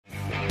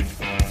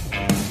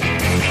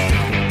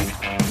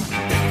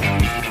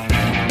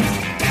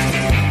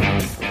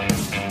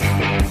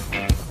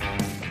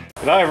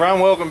G'day everyone,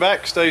 welcome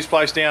back. Steve's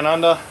Place Down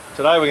Under.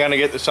 Today we're going to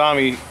get the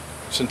Sami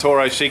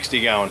Centauro 60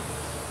 going.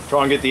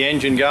 Try and get the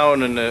engine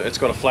going, and it's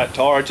got a flat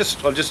tyre. I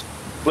just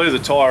blew the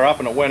tyre up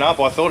and it went up.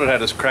 I thought it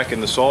had a crack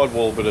in the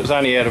sidewall, but it's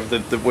only out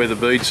of where the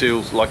bead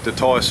seals, like the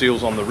tyre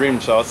seals on the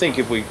rim. So I think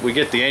if we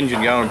get the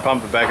engine going and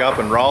pump it back up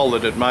and roll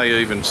it, it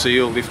may even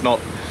seal. If not,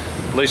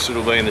 at least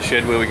it'll be in the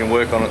shed where we can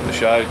work on it in the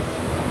shade.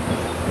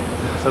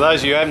 For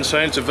those of you who haven't seen,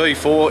 it's a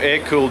V4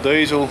 air-cooled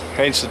diesel,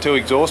 hence the 2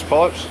 exhaust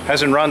pipes.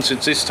 Hasn't run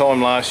since this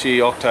time last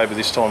year, October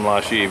this time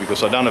last year,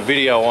 because I've done a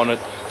video on it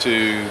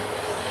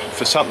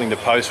for something to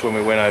post when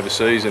we went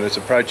overseas, and it's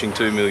approaching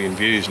 2 million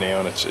views now,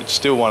 and it's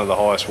still one of the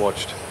highest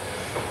watched.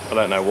 I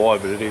don't know why,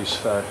 but it is.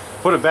 So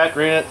put a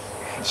battery in it.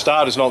 The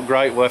starter's not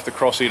great. We'll have to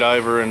cross it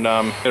over and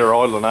get her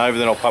idling over,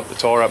 then I'll pump the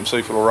tyre up and see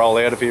if it'll roll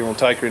out of here, and we'll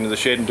take her into the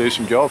shed and do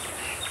some job.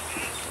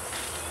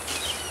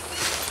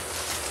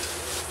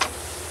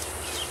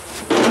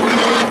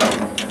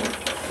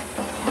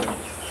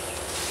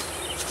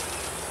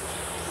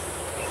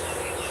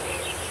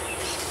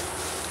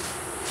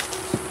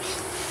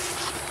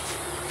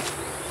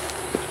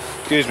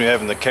 Excuse me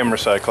having the camera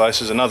so close.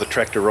 There's another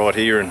tractor right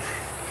here, and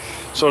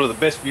sort of the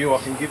best view I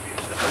can give you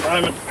at the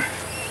moment.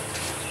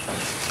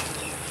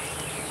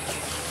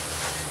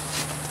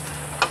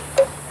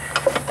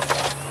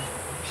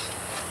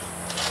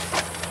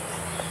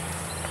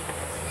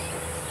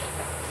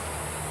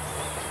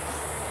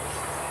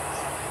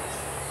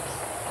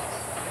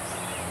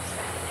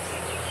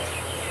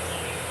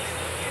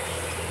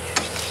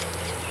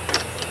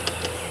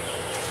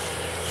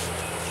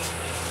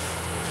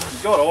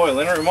 Got oil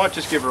in her, we might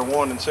just give her a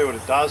wind and see what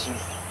it does, and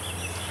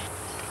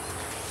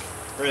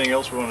everything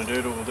else we want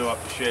to do we'll do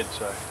up the shed.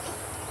 So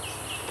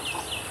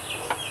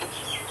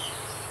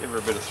give her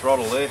a bit of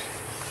throttle there.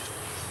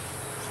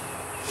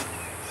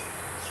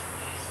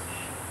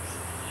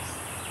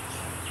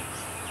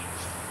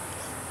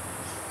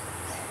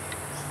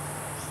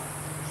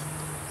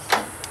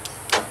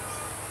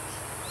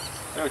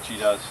 See what she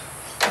does.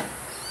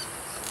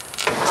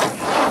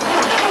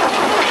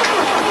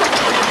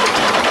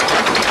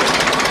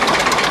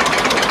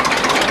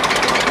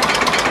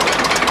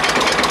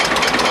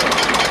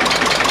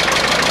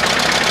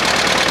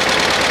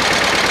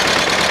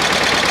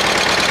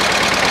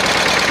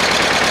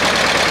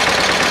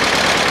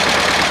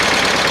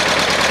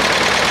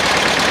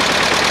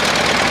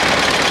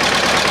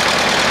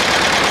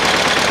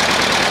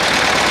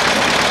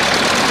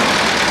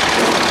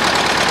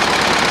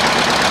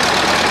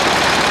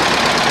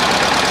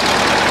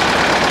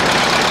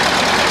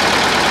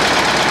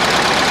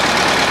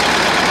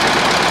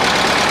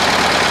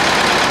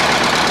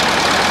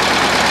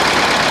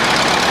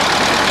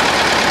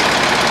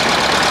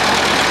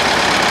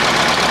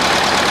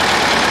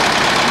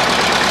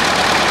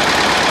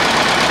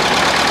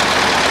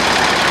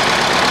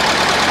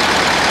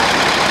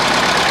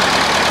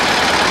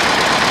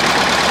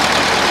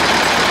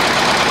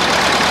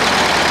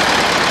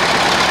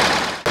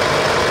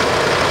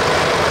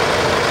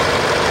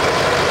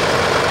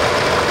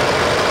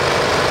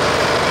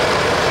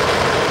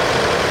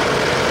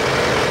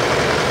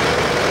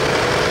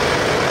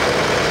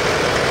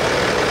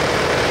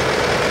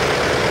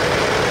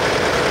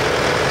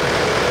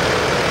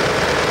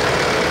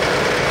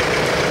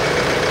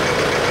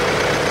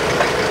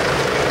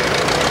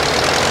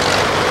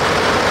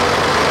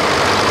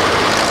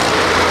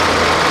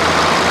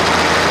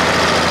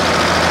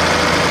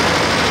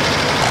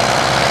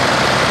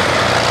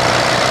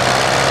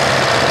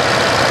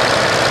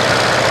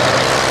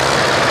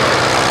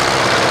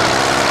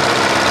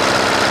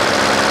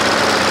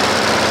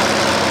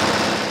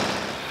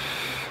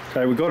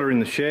 Okay, we got her in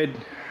the shed.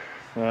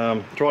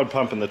 Tried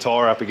pumping the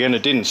tyre up again,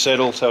 it didn't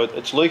settle, so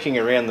it's leaking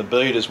around the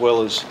bead, as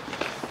well as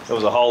there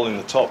was a hole in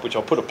the top which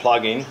I put a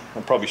plug in.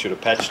 I probably should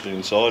have patched it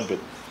inside, but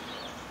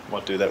I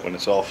might do that when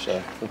it's off.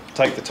 So we'll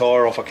take the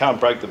tyre off. I can't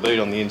break the bead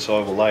on the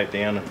inside. We'll lay it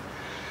down and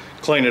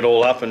clean it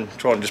all up and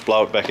try and just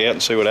blow it back out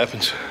and see what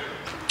happens.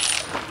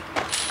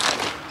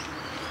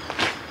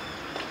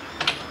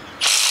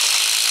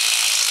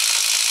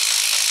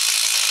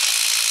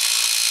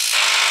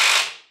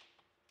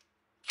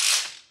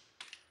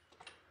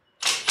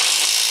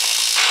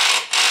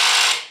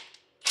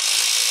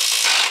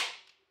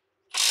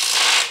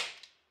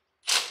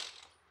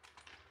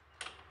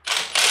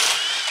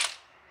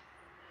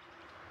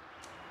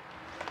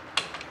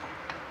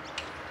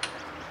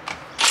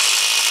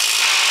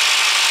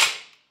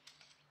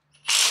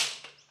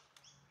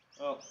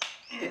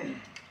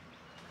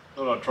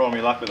 Thought I'd try my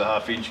luck with a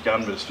 1/2-inch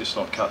gun, but it's just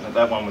not cutting it.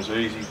 That one was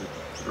easy,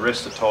 but the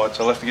rest are tight,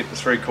 so I'll have to get the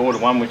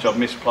 3/4 one, which I've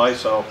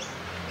misplaced, so I'll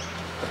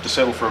have to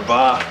settle for a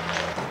bar.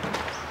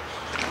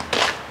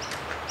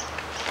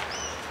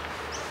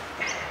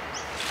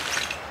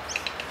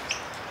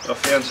 I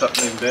found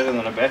something even better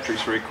than a battery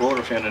 3/4.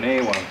 I found an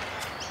air one.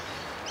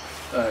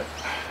 So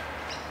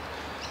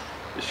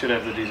this should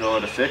have the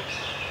desired effect.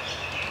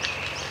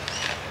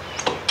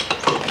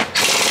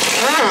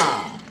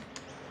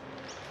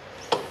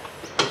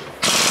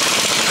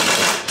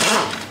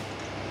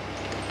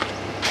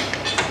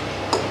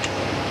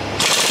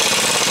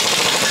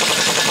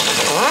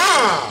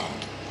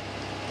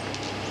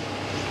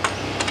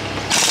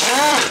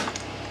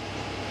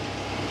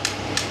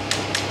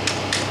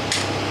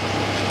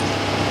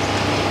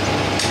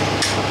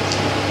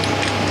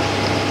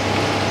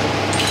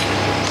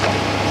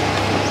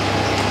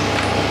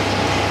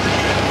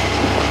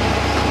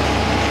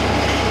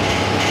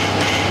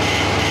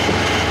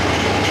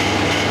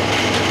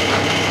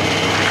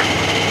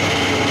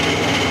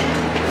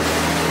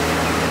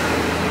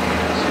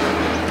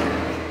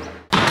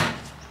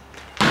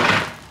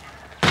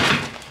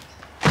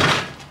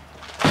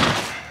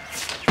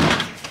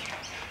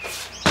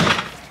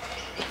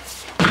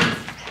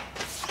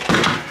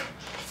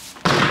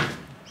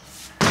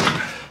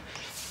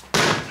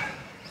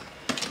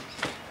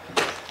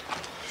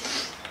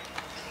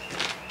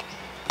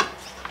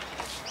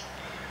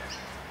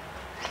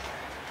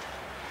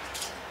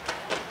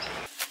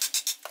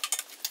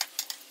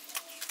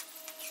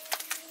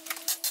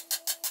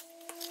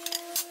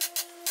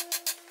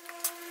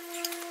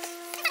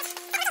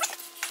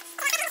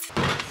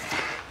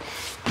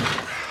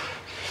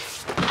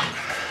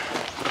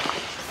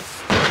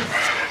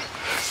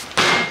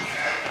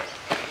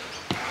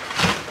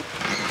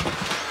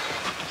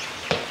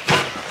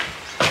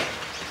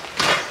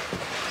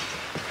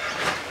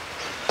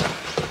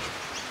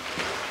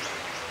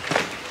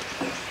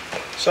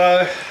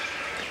 So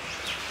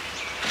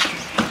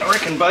I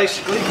reckon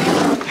basically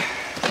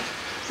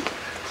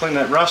clean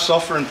that rust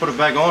off and put it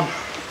back on.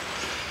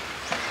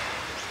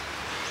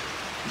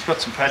 It's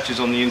got some patches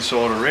on the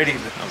inside already,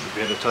 but I'll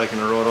be better taking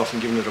it right off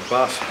and giving it a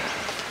buff.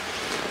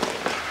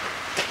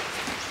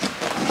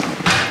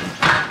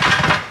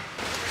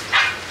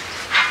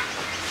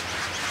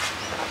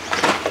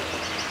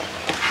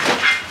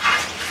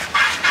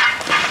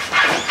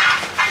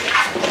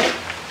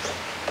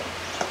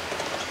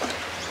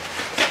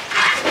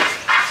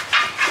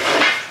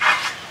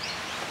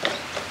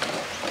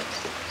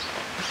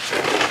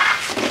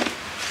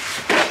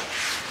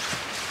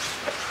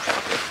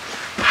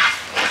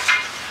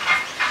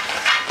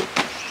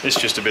 It's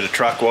just a bit of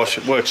truck wash,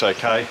 it works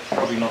okay,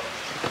 probably not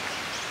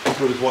as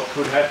good as what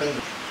could happen.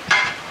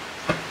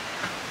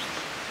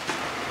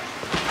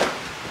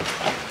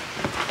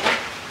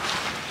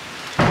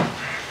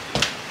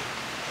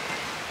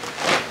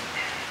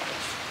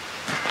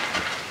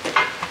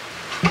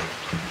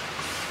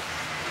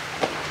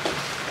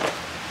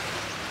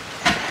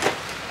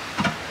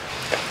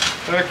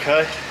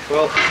 Okay,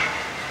 well,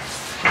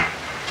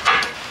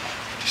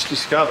 just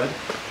discovered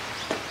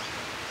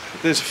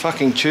there's a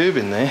fucking tube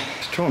in there.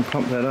 Let's try and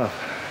pump that up.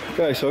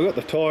 Okay, so I got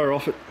the tyre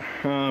off it.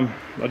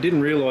 I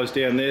didn't realise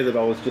down there that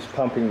I was just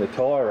pumping the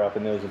tyre up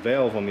and there was a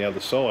valve on the other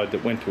side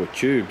that went to a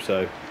tube,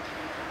 so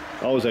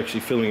I was actually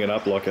filling it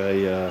up like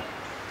a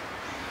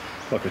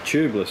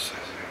tubeless.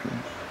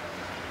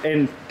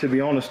 And to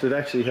be honest, it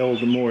actually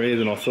held more air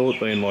than I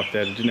thought being like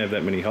that. It didn't have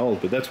that many holes,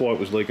 but that's why it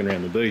was leaking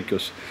around the bead,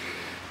 because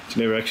it's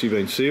never actually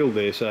been sealed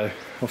there. So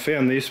I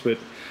found this, but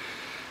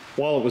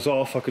while it was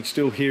off I could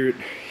still hear it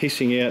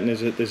hissing out, and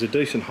there's a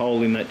decent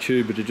hole in that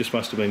tube, but it just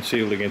must have been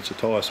sealed against the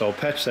tyre. So I'll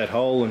patch that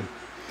hole and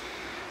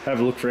have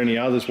a look for any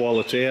others while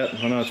it's out.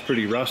 I know it's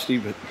pretty rusty,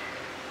 but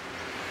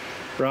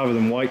rather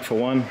than wait for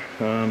one,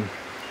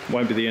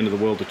 won't be the end of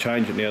the world to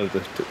change it now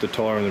that the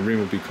tyre and the rim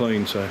will be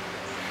clean. So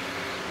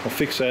I'll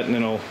fix that, and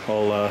then I'll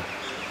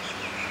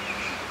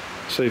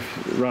see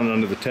if, run it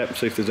under the tap and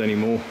see if there's any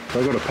more.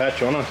 I've got a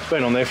patch on it. It's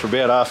been on there for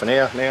about half an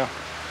hour now.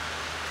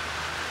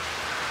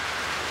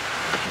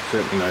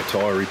 Certainly no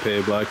tyre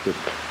repair bloke, but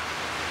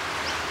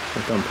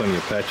I've done plenty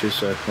of patches,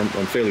 so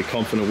I'm fairly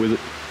confident with it.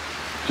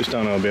 Just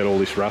don't know about all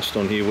this rust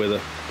on here, whether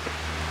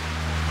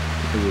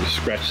to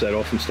scratch that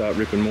off and start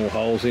ripping more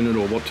holes in it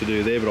or what to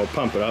do there, but I'll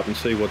pump it up and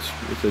see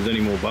if there's any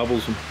more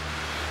bubbles, and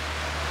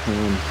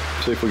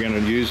see if we're going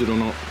to use it or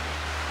not.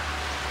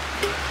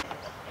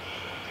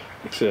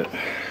 That's it.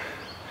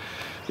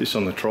 This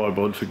on the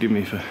tripod, forgive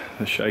me for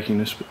the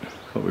shakiness, but I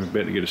thought we were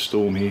about to get a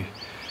storm here.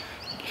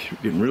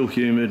 Getting real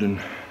humid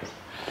and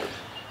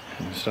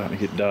it's starting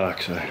to get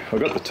dark, so I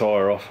got the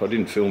tyre off. I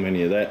didn't film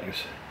any of that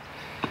because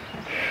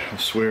I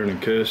was swearing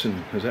and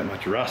cursing. There's that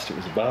much rust, it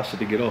was a bastard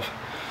to get off.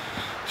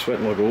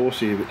 Sweating like a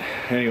horse here, but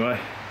anyway,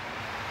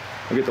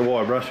 I'll get the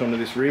wire brush onto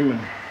this rim, and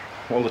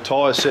while the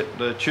tyre's set,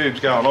 the tube's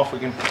going off, we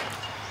can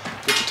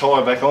get the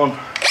tyre back on.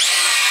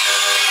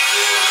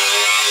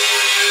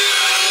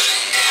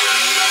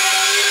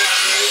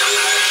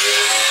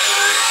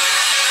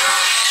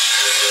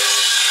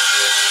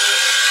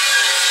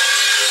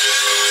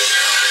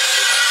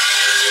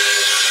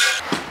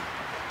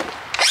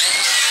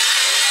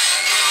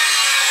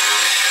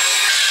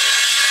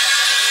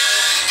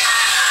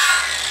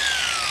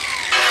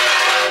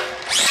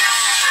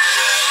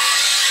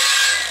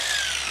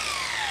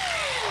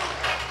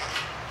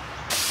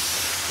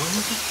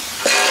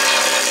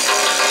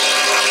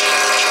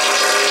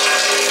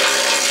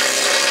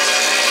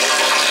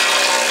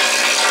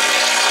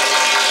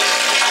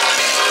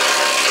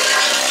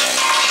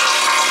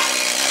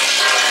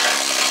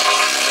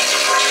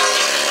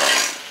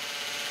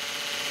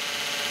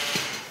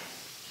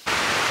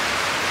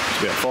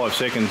 About 5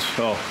 seconds,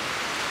 I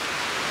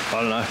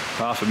don't know,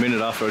 half a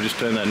minute after I just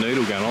turned that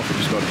needle gun off, it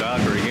just got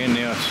darker again.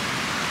 Now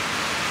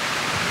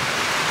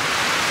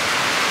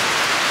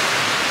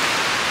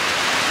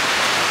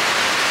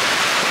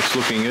it's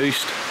looking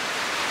east.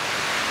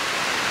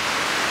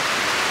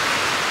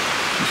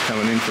 Just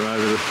coming in from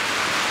over the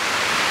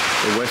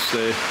west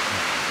there.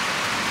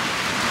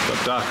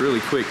 Got dark really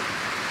quick.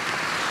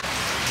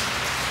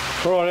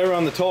 Alright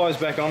everyone, the tyre's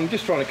back on. I'm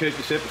just trying to keep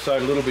this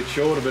episode a little bit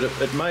shorter, but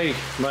it may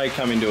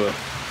come into it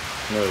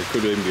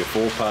could even be a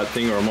 4-part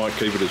thing, or I might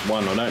keep it as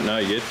one. I don't know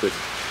yet, but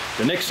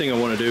the next thing I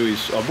want to do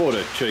is, I bought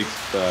a cheap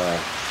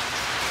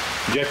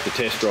injector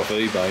tester off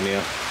eBay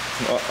now.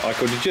 I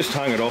could have just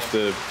hung it off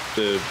the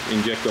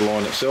injector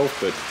line itself,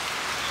 but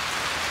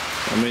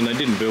I mean they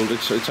didn't build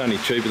it, so it's only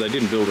cheaper. They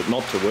didn't build it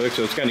not to work,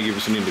 so it's going to give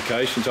us an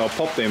indication. So I'll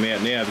pop them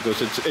out now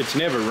because it's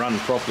never run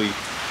properly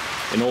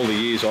in all the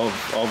years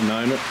I've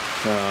known it.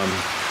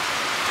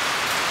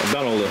 I've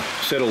done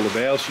set all the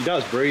valves. She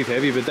does breathe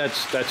heavy, but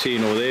that's here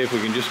nor there. If we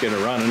can just get her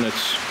running,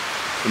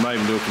 we may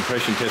even do a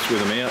compression test with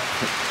them out.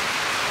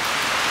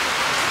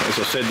 As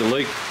I said,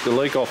 the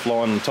leak off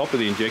line on top of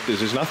the injectors,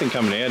 there's nothing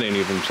coming out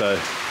any of them, so,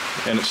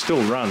 and it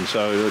still runs.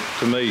 So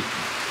to me,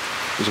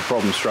 there's a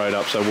problem straight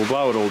up. So we'll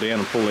blow it all down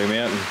and pull them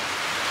out and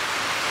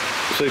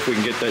see if we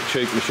can get that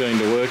cheap machine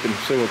to work and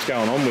see what's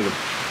going on with them.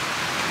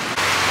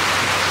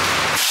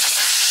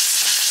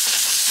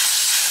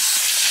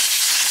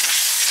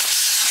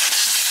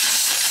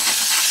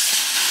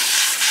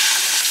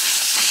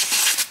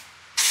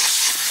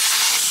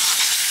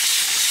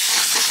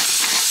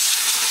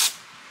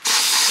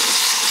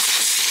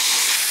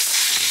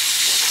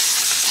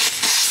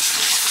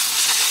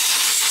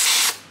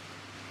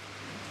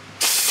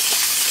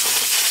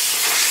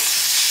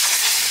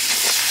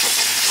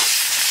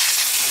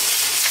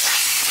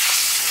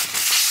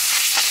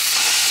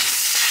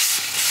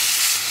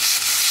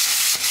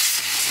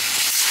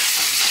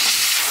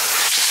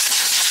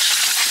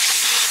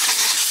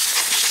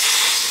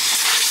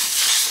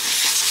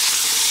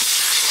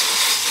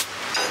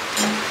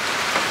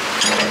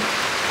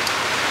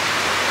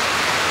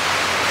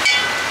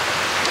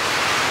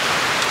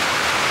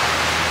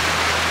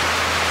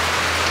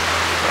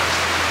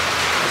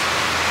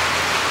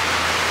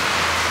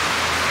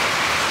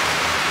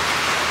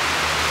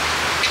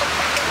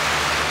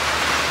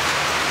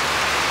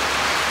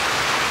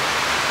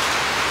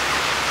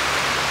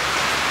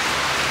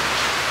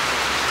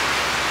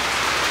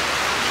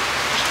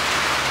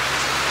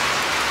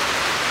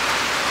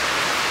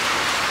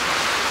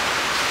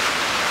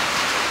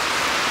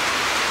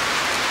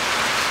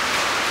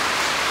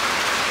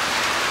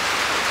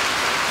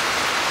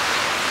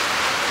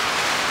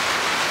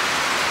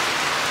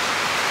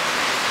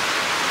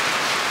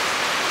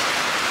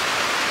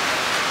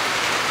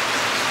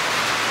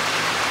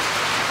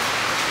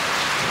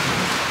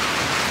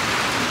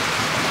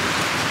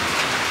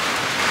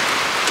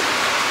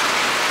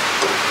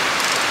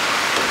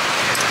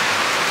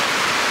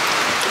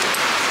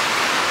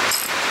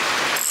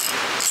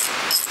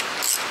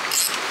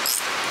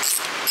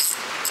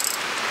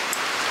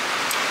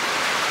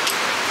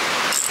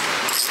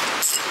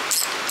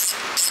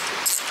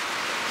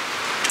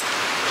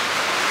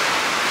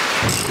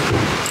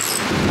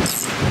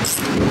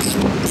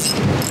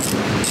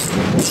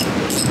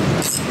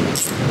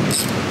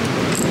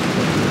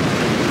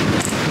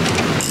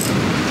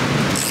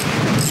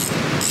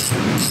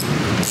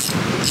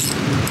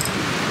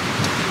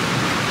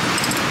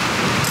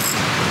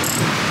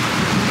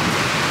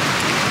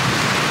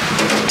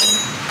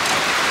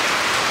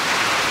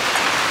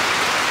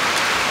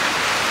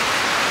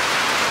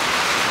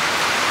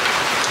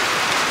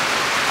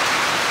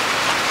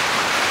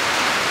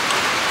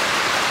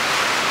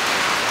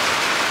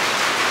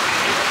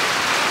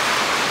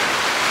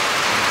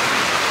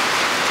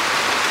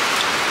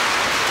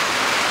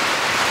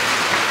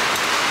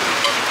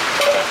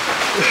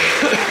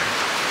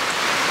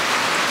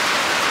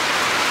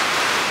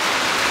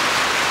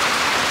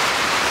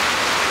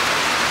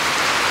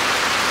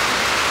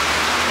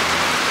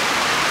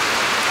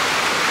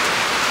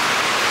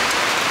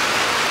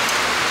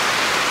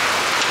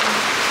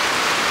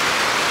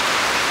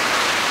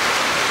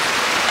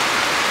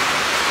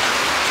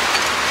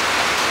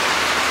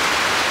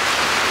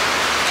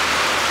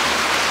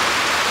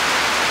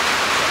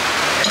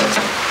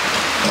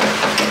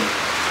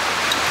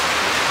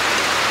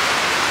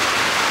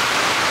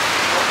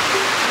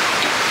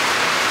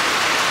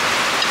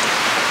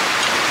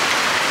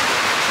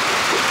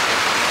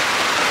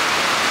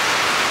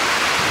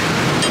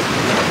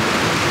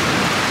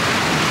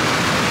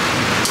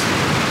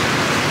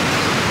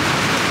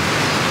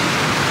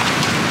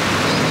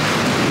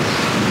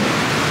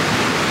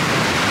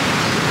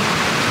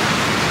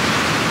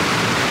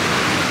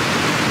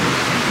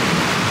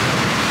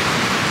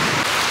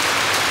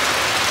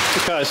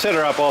 I set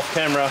her up off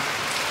camera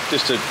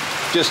just to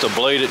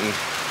bleed it and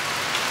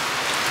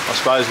I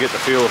suppose get the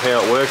feel of how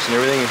it works and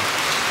everything and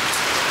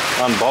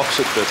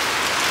unbox it, but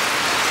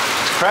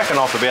it's cracking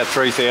off about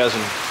 3,000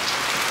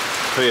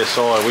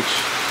 PSI, which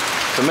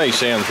to me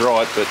sounds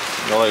right, but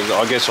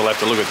I guess I'll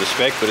have to look at the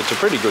spec, but it's a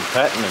pretty good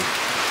pattern. And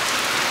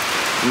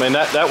I mean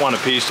that one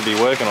appears to be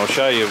working. I'll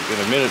show you in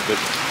a minute, but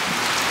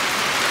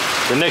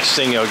the next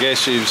thing I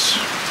guess is,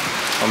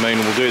 I mean,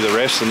 we'll do the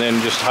rest and then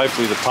just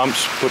hopefully the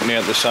pump's putting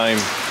out the same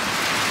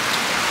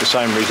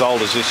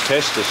result as this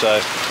tester. So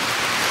it's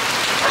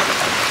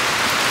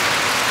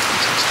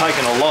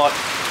taken a lot.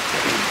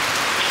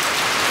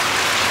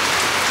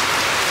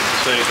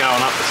 See it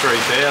going up to 3,000.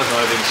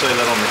 I didn't see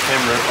that on the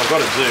camera. I've got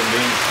it zoomed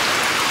in.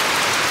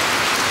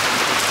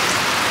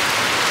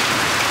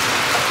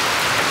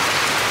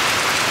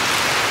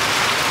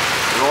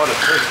 Right at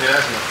 3,000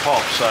 a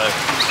pop, so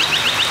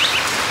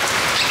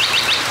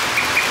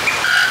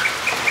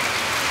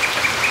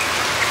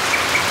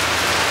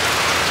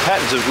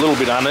pattern's a little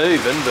bit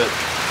uneven, but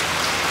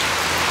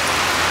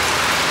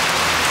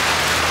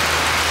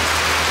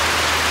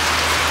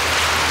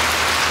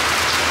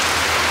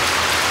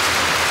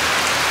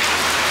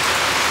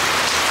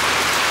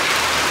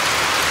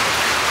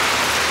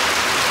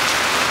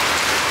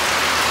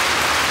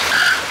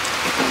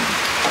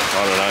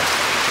I don't know.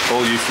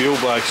 All you fuel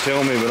blokes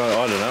tell me, but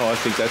I don't know. I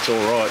think that's all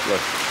right.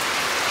 Like,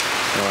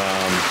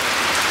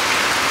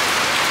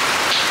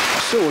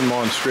 I still wouldn't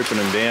mind stripping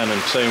them down and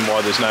seeing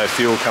why there's no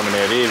fuel coming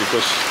out here,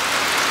 because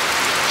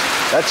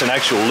that's an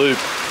actual loop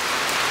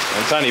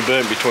It's only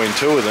burnt between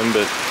two of them,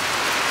 but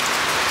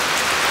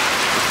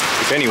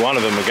if any one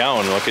of them are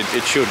going, like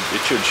it should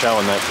show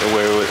on that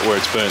where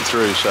it's burnt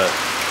through. So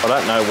I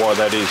don't know why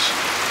that is.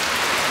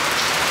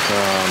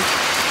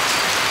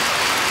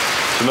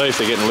 To me, if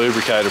they're getting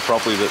lubricated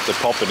properly, that they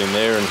pop it in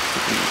there, and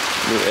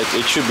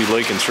it should be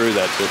leaking through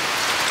that. But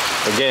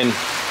again,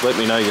 let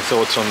me know your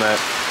thoughts on that.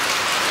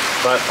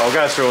 But I'll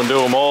go through and do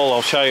them all.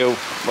 I'll show you,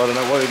 I don't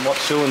know what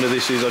cylinder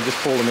this is. I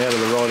just pulled them out of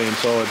the right hand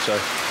side, so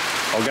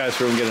I'll go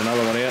through and get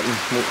another one out, and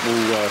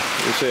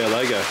we'll see how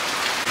they go.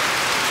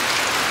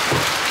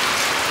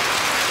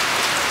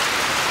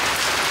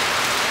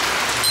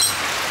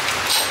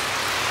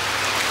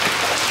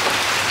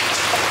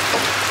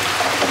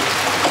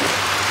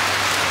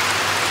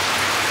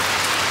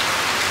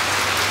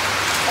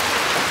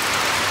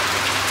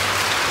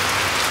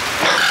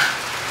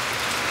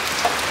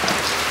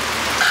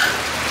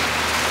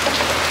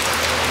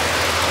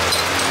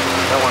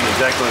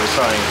 Exactly the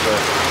same. So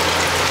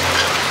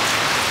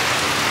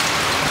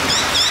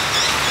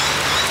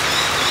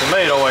to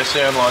me, it always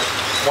sounds like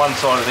one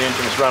side of the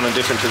engine is running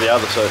different to the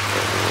other. So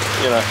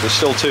you know, there's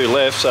still two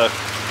left. So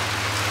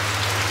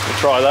we'll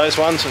try those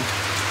ones, and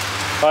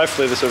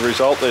hopefully there's a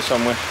result there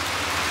somewhere.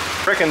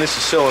 I reckon this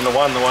is cylinder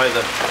one, the way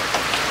that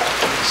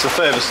it's the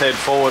furthest head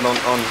forward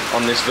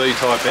on this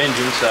V-type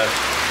engine. So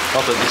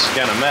not that this is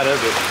going to matter,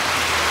 but.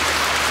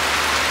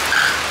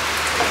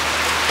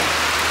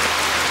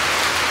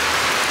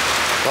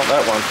 Not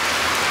that one.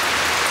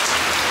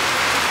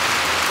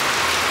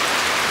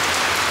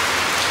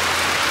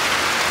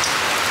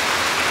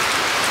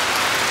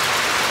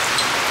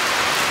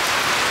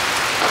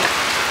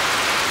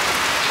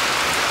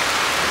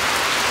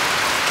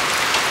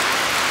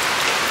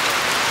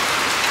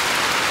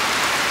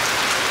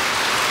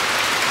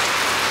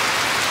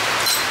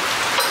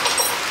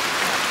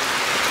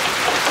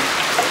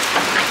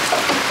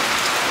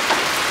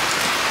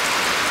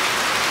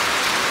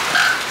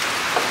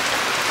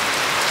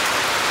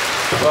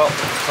 Well,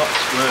 top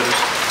squirters.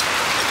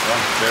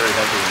 I'm very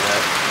happy with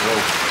that. Well,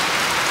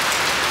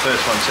 first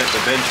one set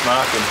the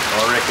benchmark, and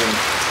I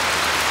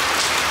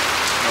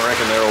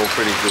reckon they're all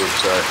pretty good.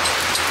 So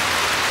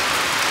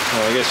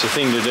well, I guess the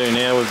thing to do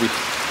now would be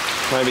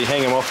maybe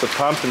hang them off the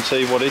pump and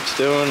see what it's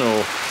doing,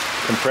 or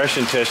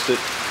compression test it.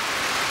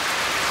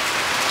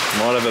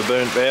 Might have a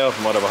burnt valve,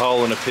 might have a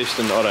hole in a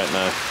piston, I don't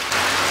know.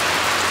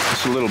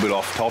 It's a little bit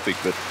off topic,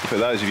 but for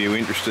those of you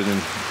interested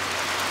in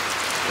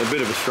a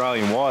bit of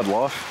Australian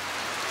wildlife,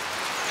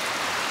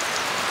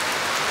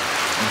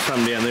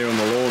 some down there on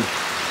the lawn.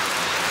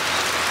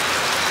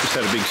 Just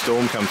had a big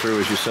storm come through,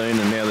 as you've seen,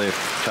 and now they're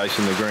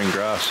chasing the green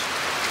grass.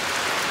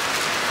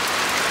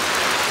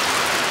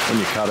 When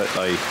you cut it,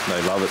 they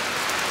love it.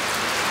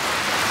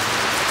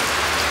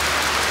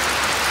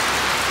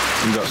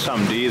 You've got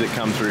some deer that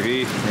come through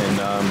here, and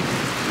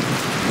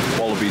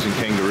wallabies and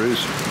kangaroos.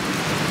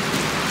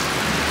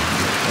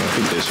 I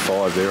think there's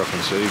 5 there I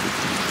can see, but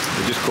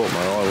they just caught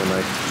my eye when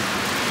they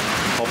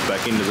popped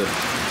back into the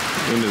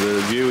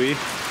view here.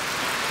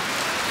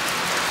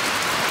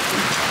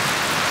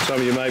 Some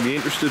of you may be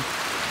interested.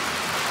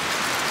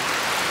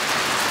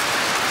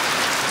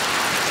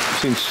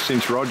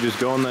 Since Roger's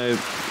gone,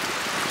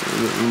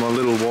 my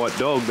little white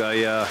dog,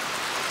 they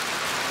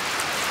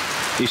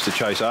used to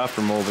chase after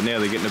them all, but now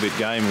they're getting a bit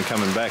game and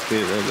coming back.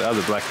 The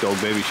other black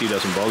dog, Bevy, she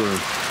doesn't bother them.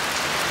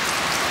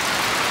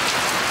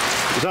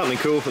 Something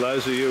cool for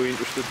those of you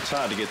interested. It's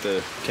hard to get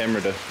the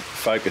camera to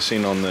focus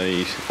in on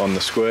the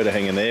squirter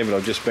hanging there, but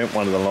I've just bent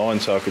one of the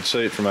lines so I could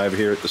see it from over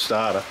here at the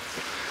starter.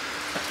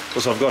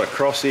 Because I've got to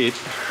cross it,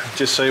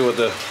 just see what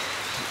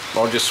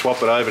I'll just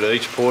swap it over to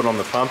each port on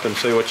the pump and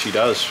see what she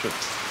does. But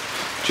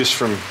just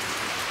from,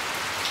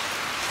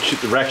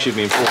 the rack should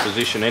be in full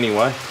position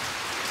anyway.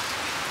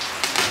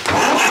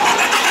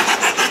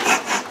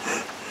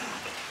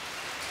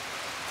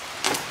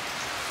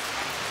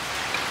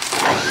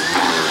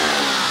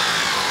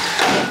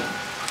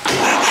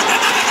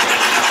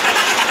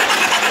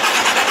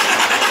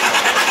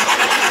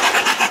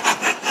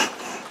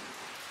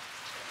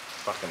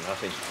 Fucking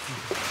nothing.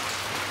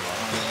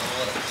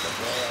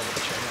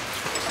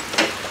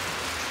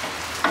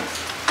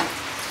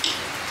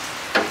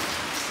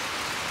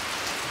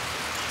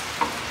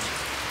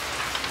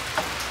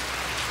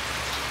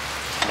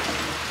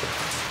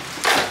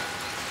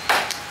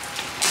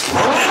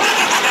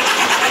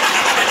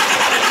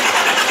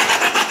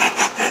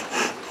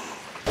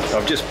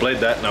 I've just bled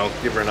that, and I'll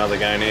give her another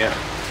go now.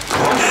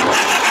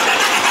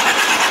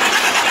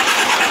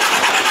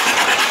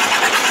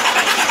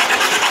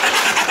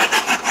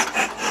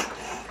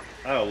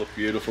 Oh, look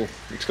beautiful.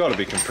 It's got to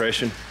be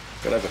compression.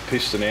 Got to have a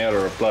piston out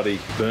or a bloody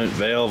burnt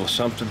valve or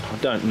something. I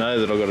don't know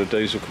that I've got a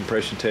diesel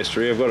compression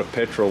tester here. I've got a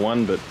petrol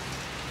one, but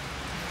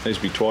needs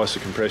to be twice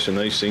the compression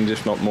these things,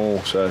 if not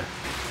more. So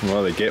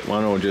I'll either get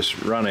one or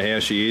just run her how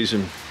she is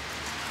and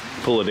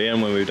pull her down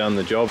when we've done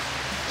the job.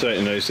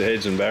 Certainly needs the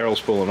heads and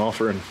barrels pulling off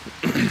her, and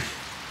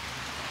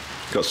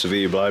got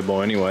severe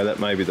blow-by anyway. That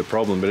may be the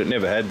problem, but it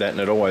never had that,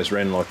 and it always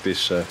ran like this.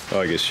 So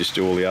I guess just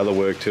do all the other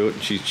work to it.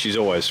 And she's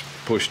always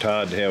pushed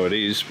hard how it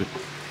is, but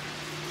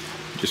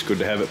just good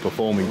to have it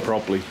performing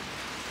properly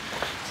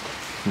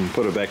and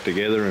put it back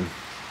together and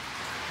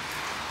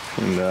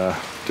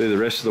do the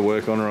rest of the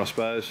work on her, I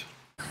suppose.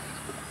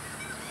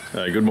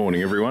 Good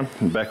morning everyone,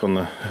 I'm back on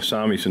the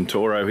Sami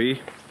Centauro here.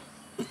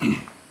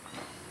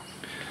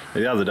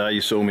 The other day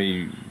you saw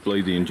me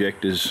bleed the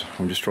injectors.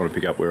 I'm just trying to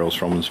pick up where I was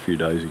from a few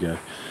days ago.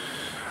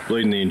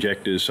 Bleeding the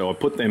injectors, so I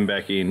put them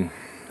back in.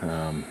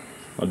 I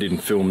didn't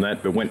film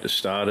that, but went to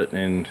start it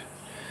and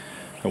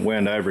I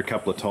wound over a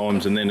couple of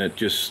times and then it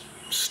just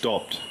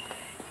stopped.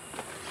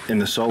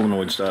 And the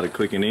solenoid started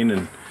clicking in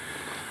and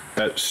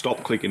that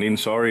stopped clicking in,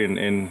 sorry,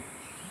 and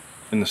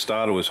the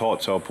starter was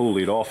hot, so I pulled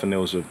it off and there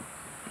was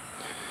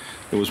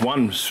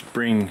one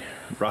spring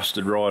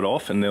rusted right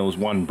off and there was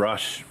one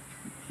brush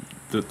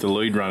that the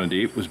lead runner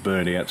did was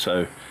burnt out.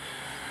 So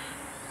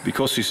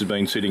because this has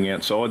been sitting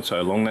outside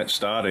so long, that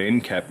starter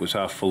end cap was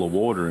half full of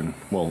water, and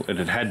well, it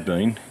had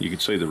been. You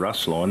could see the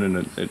rust line,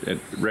 and it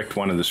wrecked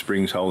one of the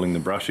springs holding the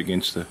brush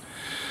against the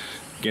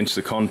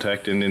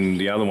contact, and then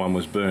the other one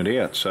was burnt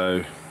out.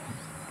 So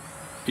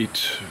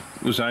it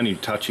was only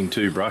touching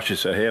two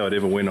brushes, so how it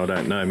ever went I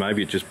don't know.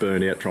 Maybe it just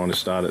burnt out trying to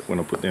start it when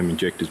I put them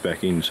injectors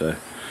back in. So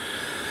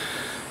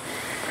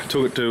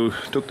took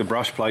the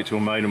brush plate to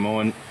a mate of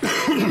mine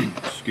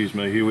excuse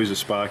me, who is a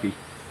Sparky.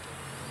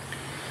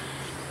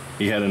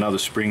 He had another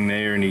spring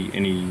there and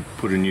he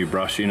put a new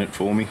brush in it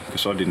for me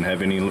because I didn't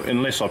have any,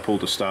 unless I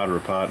pulled the starter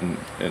apart and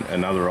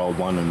another old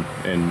one,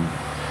 and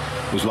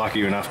was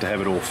lucky enough to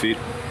have it all fit.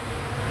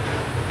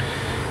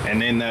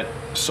 And then that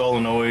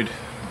solenoid,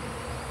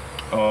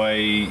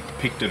 I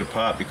picked it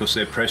apart because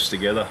they're pressed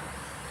together.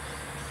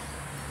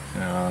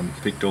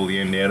 Picked all the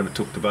end out of it,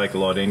 took the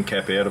Bakelite end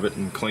cap out of it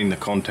and cleaned the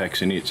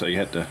contacts in it, so you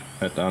had to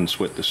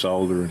unsweat the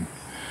solder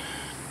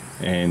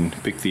and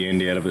pick the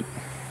end out of it,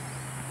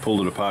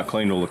 pulled it apart,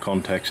 cleaned all the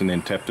contacts and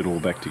then tapped it all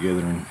back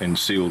together and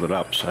sealed it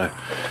up. So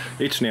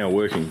it's now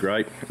working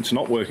great. It's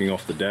not working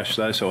off the dash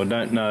though, so I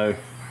don't know.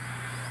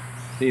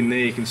 In there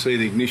you can see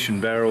the ignition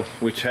barrel,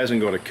 which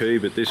hasn't got a key,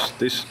 but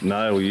this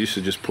nail you used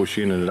to just push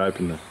in and it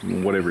opened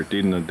whatever it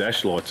did, and the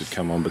dash lights had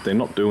come on, but they're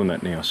not doing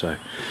that now. So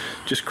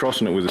just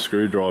crossing it with a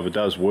screwdriver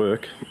does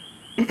work.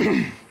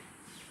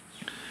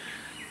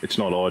 It's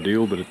not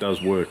ideal, but it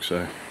does work.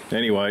 So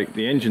anyway,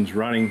 the engine's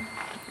running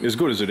as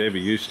good as it ever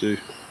used to.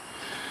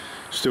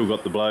 Still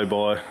got the blow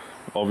by,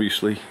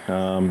 obviously,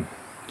 but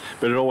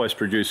it always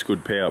produced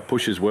good power. It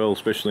pushes well,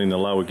 especially in the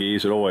lower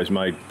gears. It always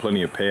made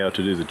plenty of power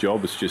to do the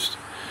job. It's just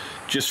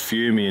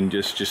fumey and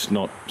just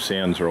not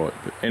sounds right.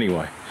 But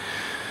anyway,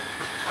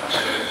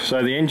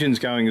 so the engine's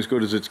going as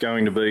good as it's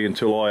going to be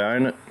until I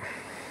own it.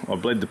 I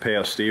bled the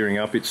power steering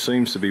up. It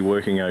seems to be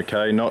working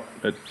okay.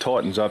 It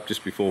tightens up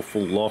just before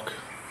full lock.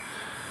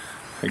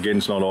 Again,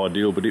 it's not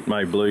ideal, but it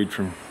may bleed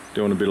from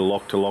doing a bit of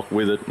lock to lock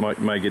with it.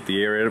 May get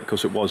the air out of it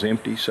because it was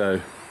empty. So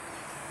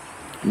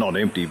not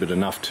empty, but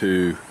enough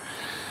to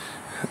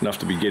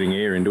be getting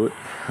air into it.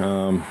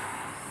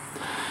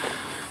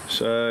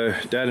 So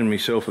Dad and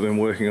myself have been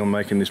working on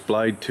making this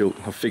blade tilt.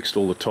 I've fixed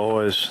all the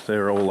tyres,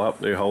 they're all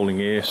up, they're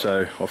holding air.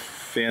 So I've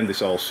found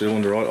this old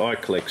cylinder. I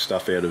collect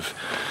stuff out of,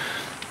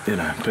 you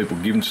know, people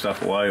giving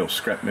stuff away or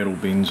scrap metal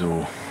bins,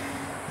 or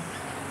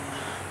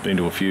been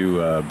to a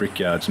few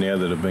brickyards now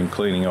that have been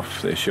cleaning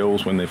off their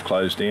shelves when they've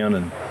closed down,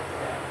 and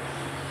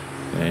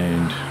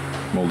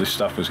well, this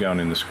stuff was going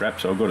in the scrap.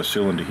 So I've got a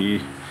cylinder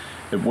here.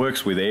 It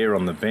works with air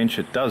on the bench.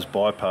 It does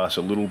bypass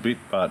a little bit,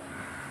 but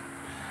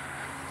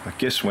I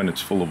guess when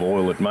it's full of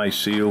oil it may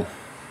seal.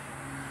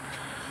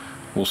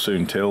 We'll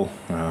soon tell.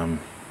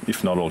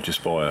 If not, I'll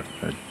just buy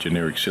a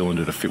generic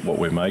cylinder to fit what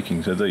we're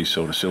making. So these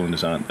sort of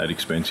cylinders aren't that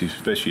expensive,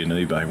 especially an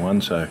eBay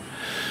one. So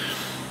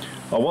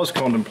I was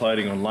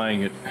contemplating on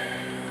laying it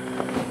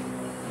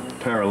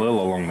parallel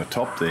along the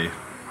top there,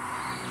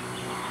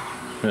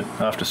 but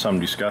after some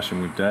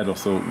discussion with Dad I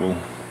thought, well,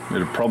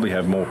 it'll probably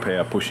have more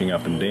power pushing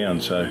up and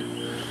down. So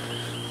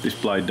this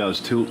blade does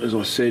tilt, as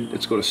I said.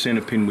 It's got a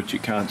centre pin which you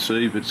can't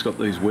see, but it's got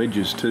these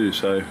wedges too,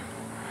 so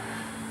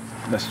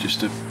that's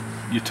just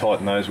you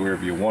tighten those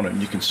wherever you want it,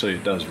 and you can see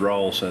it does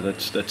roll, so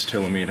that's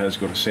telling me it has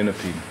got a centre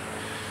pin.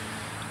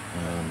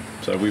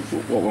 So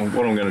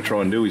what I'm going to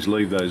try and do is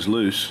leave those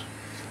loose,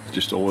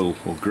 just oil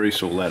or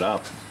grease all that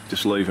up,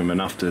 just leave them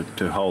enough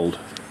to hold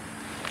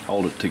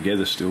it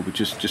together still, but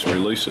just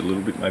release it a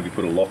little bit, maybe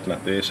put a lock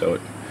nut there so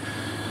it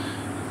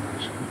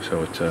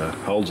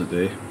holds it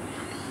there.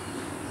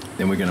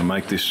 Then we're going to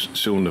make this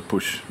cylinder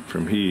push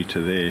from here to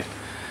there.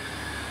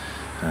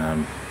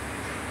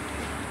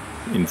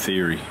 In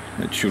theory,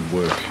 it should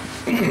work.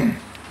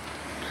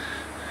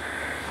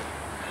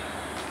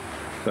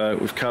 So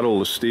we've cut all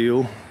the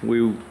steel.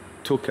 We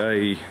took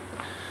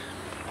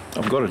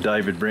I've got a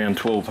David Brown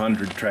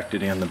 1200 tractor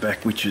down the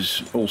back, which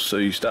is all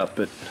seized up,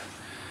 but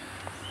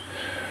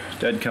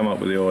Dad come up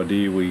with the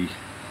idea we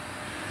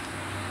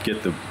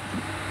get the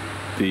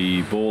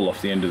ball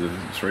off the end of the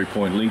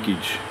 3-point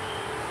linkage.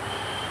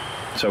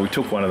 So we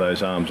took one of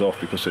those arms off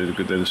because they're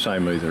the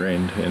same either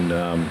end, and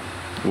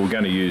we were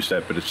going to use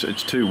that, but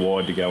it's too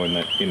wide to go in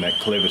that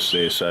clevis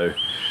there. So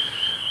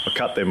I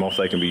cut them off,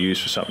 they can be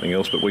used for something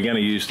else, but we're going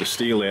to use the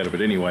steel out of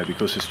it anyway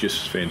because it's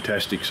just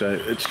fantastic. So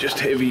it's just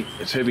heavy,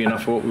 it's heavy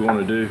enough for what we want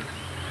to do.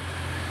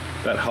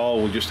 That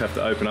hole we'll just have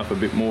to open up a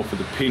bit more for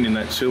the pin in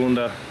that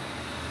cylinder.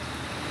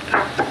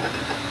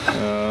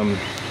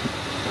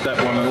 That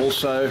one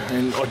also,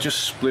 and I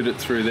just split it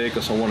through there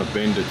because I want to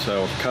bend it,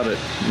 so I've cut it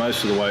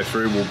most of the way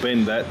through. We'll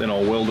bend that, then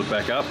I'll weld it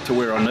back up to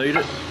where I need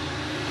it.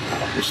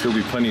 It'll still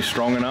be plenty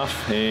strong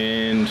enough,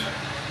 and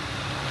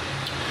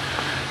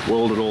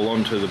weld it all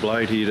onto the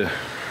blade here to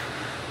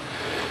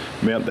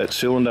mount that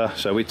cylinder.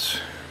 So it's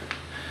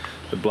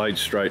the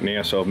blade's straight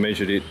now, so I've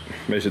measured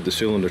the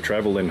cylinder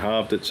travel, then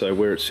halved it, so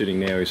where it's sitting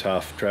now is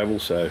half travel,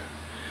 so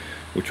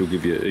which will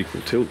give you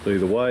equal tilt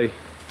either way.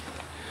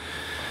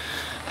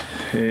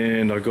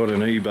 And I got an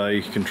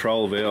eBay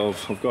control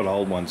valve. I've got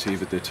old ones here,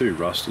 but they're too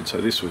rusted,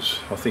 so this was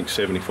I think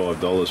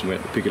 $75, and we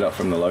had to pick it up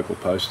from the local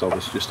post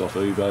office just off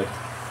eBay.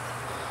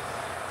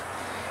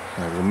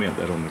 We'll mount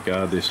that on the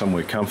guard there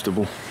somewhere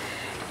comfortable.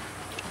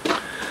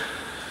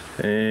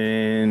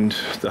 And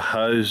the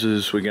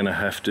hoses, we're going to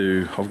have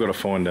to, I've got to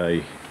find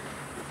a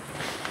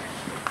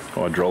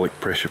hydraulic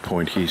pressure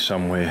point here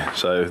somewhere.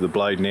 So the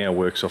blade now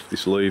works off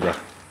this lever,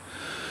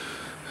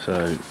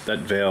 so that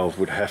valve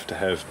would have to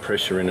have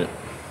pressure in it.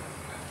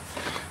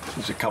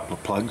 There's a couple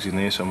of plugs in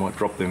there, so I might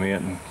drop them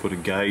out and put a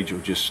gauge or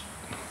just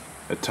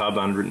a tub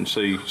under it and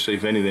see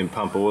if any of them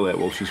pump oil out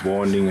while she's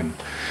winding. And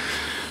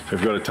so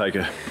we've got to take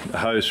a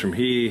hose from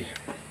here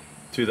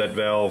to that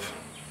valve.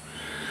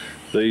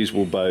 These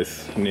will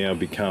both now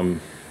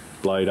become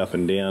blade up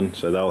and down,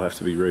 so they'll have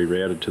to be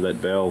rerouted to that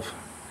valve,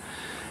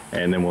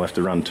 and then we'll have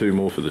to run two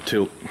more for the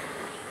tilt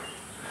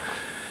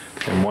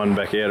and one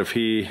back out of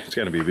here. It's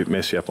going to be a bit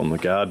messy up on the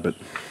guard, but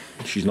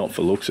she's not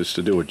for looks, it's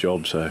to do a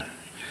job. So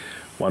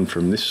one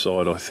from this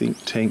side, I think,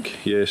 tank,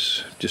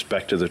 yes, just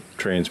back to the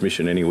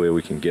transmission anywhere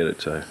we can get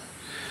it. So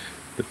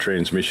the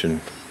transmission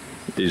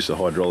is the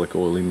hydraulic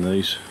oil in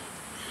these.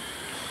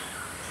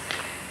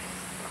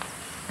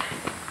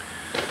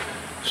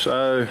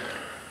 So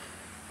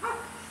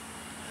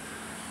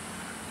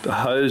the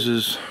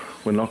hoses,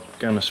 we're not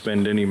going to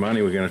spend any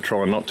money, we're going to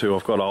try not to.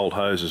 I've got old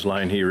hoses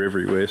laying here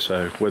everywhere,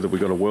 so whether we've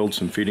got to weld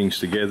some fittings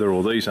together,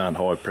 or these aren't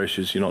high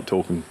pressures, you're not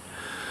talking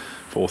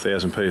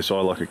 4,000 psi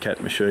like a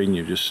cat machine,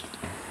 you're just,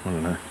 I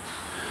don't know,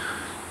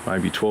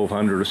 maybe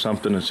 1,200 or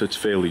something. It's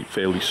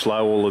fairly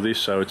slow, all of this,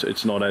 so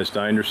it's not as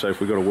dangerous. So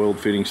if we've got to weld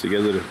fittings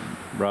together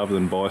rather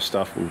than buy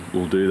stuff,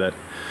 we'll do that.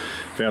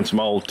 Found some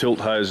old tilt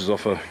hoses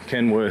off a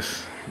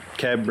Kenworth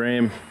cab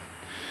ram,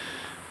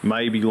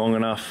 maybe long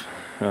enough.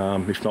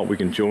 If not, we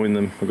can join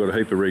them. I've got a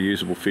heap of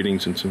reusable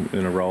fittings and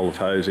a roll of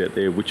hose out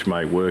there, which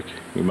may work.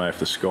 You may have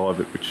to skive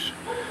it, which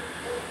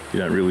you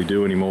don't really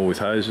do anymore with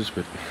hoses,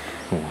 but,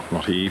 well,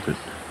 not here, but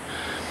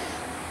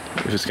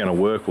if it's going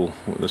to work, well,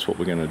 that's what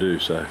we're going to do.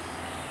 So,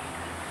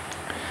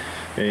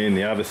 and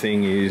the other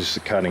thing is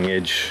the cutting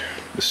edge.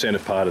 The center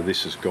part of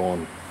this is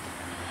gone.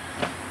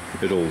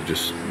 It all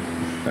just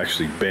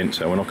actually bent,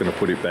 so we're not going to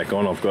put it back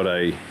on. I've got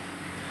a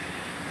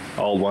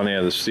old one out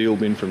of the steel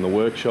bin from the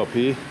workshop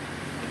here.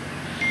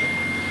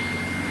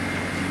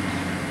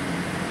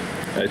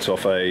 It's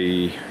off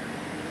a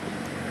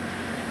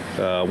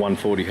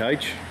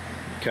 140H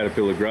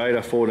Caterpillar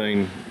grader,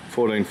 14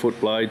 foot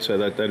blade, so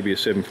that'd be a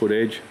 7 foot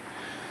edge.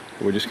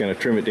 We're just going to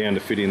trim it down to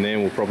fit in there,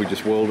 and we'll probably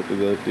just weld it to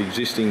the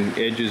existing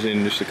edges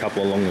and just a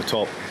couple along the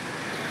top.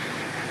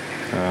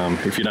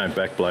 If you don't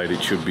backblade,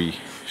 it should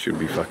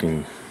be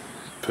fucking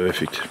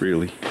perfect,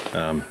 really,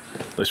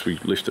 unless we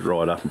lift it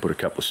right up and put a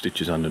couple of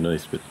stitches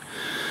underneath. But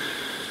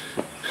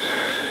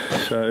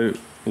so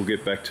we'll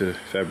get back to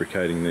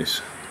fabricating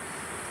this.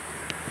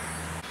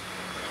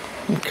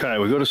 Okay,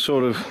 we've got to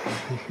sort of,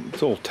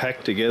 it's all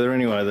tacked together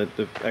anyway, that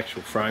the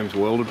actual frame's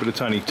welded, but it's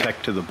only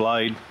tacked to the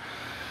blade.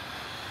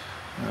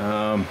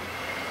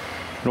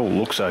 It all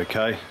looks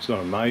okay. It's not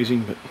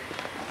amazing, but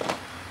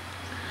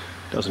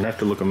it doesn't have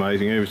to look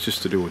amazing either. It's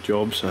just to do a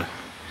job. So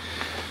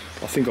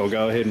I think I'll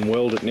go ahead and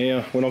weld it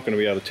now. We're not going to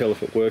be able to tell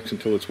if it works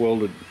until it's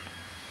welded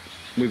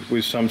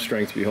with some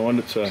strength behind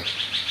it. So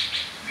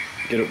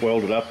get it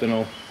welded up,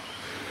 then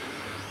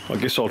I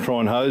guess I'll try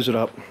and hose it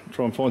up.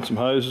 Try and find some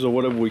hoses or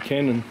whatever we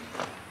can and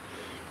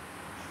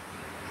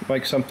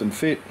make something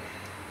fit.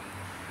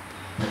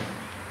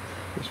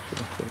 Just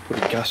put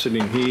a gusset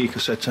in here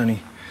because that's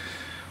only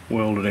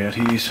welded out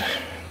here. So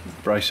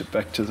brace it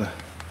back to the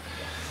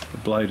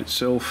blade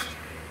itself.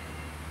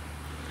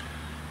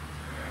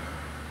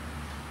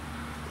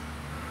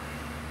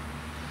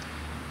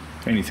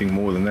 Anything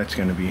more than that's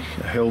going to be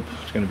a help.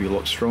 It's going to be a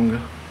lot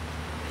stronger.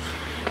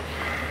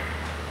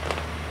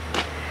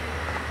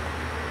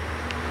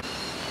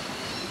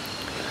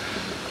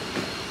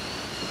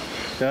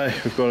 Okay,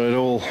 we've got it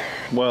all,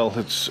 well,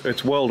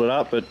 it's welded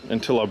up, but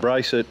until I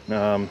brace it,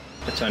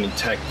 it's only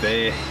tacked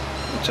there.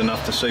 It's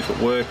enough to see if it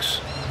works.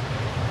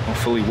 I'll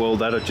fully weld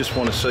that. I just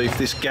want to see if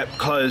this gap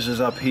closes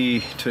up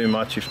here too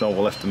much. If not,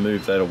 we'll have to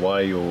move that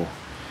away or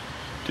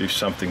do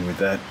something with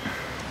that.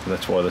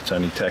 That's why that's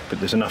only tacked, but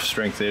there's enough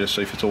strength there to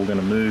see if it's all going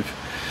to move.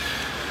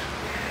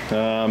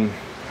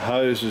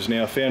 hoses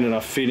now. I found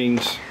enough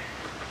fittings.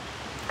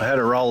 I had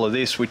a roll of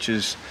this, which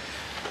is,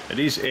 it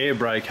is air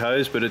brake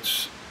hose, but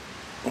it's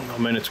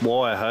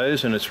wire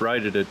hose, and it's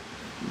rated at,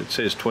 it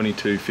says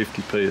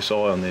 2250 psi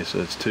on there, so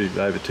it's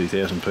over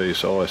 2000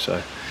 psi.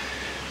 So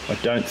I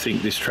don't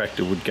think this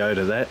tractor would go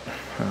to that.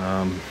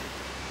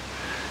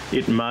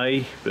 It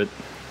may, but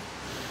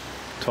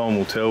time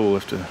will tell.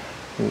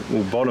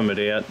 We'll bottom it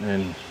out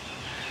and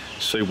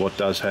see what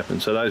does happen.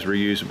 So those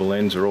reusable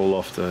ends are all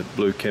off the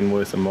blue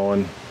Kenworth of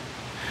mine.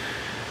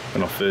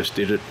 When I first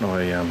did it,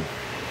 I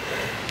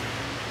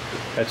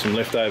had some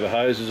leftover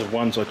hoses of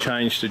ones I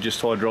changed to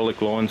just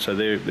hydraulic lines, so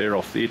they're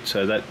off it.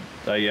 So that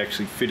they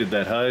actually fitted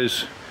that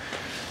hose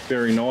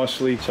very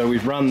nicely. So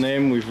we've run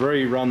them. We've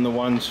rerun the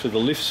ones for the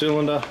lift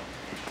cylinder.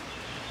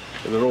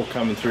 So they're all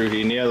coming through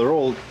here now. They're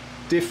all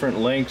different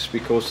lengths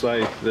because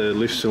the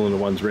lift cylinder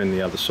ones are in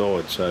the other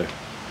side. So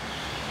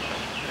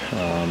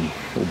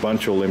we'll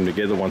bunch all them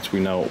together once we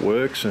know it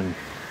works, and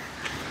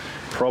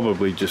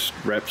probably just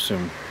wrap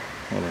some,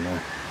 I don't know,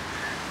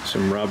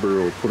 some rubber,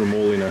 or put them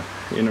all in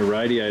a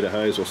radiator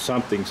hose or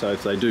something, so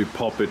if they do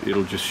pop it,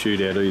 it'll just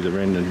shoot out either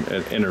end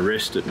and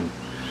arrest it, and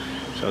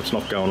so it's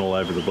not going all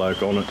over the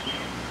bloke on it.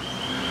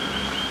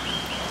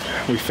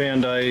 We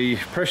found a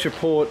pressure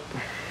port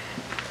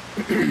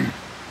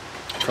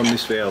from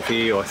this valve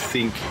here. I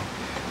think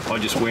I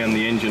just wound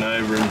the engine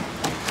over and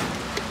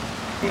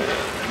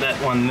that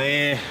one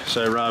there,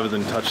 so rather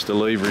than touch the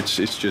lever, it's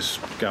just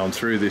going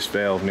through this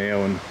valve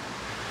now, and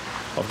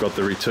I've got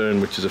the return,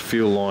 which is a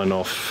fuel line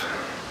off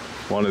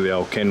one of the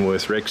old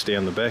Kenworth wrecks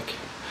down the back.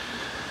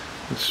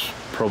 It's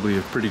probably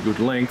a pretty good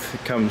length.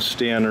 It comes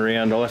down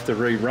around, I'll have to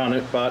rerun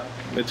it, but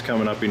it's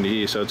coming up into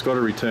here, so it's got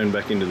to return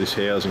back into this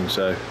housing.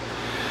 So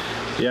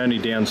the only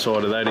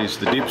downside of that is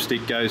the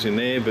dipstick goes in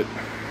there, but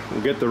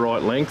we'll get the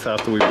right length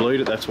after we bleed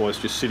it. That's why it's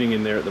just sitting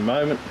in there at the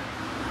moment,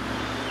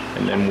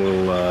 and then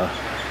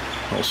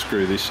I'll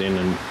screw this in,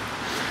 and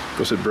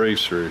because it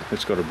breathes through,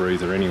 it's got a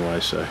breather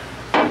anyway, so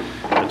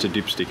it's a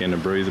dipstick and a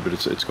breather, but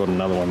it's got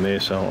another one there,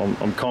 so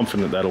I'm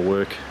confident that'll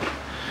work.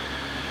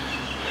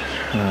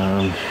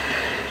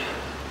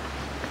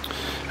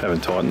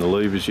 Haven't tightened the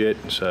levers yet,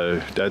 so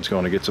Dad's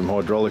going to get some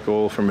hydraulic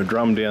oil from a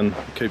drum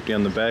keep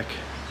down the back,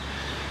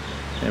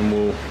 and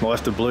we'll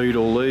have to bleed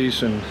all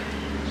these, and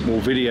we'll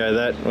video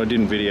that. I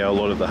didn't video a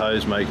lot of the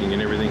hose making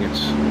and everything.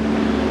 It's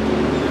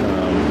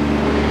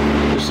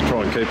just to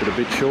try and keep it a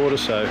bit shorter.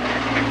 So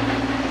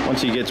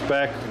once he gets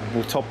back,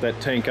 we'll top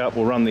that tank up,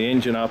 we'll run the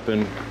engine up,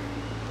 and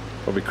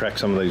probably crack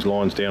some of these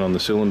lines down on the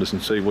cylinders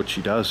and see what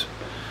she does.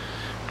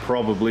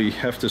 Probably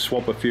have to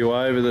swap a few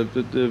over.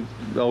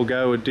 They'll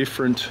go a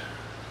different,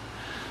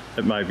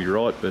 it may be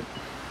right, but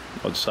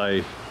I'd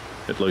say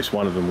at least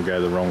one of them will go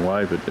the wrong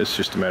way, but it's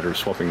just a matter of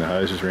swapping the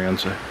hoses around.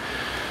 So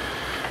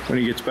when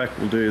he gets back,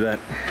 we'll do that.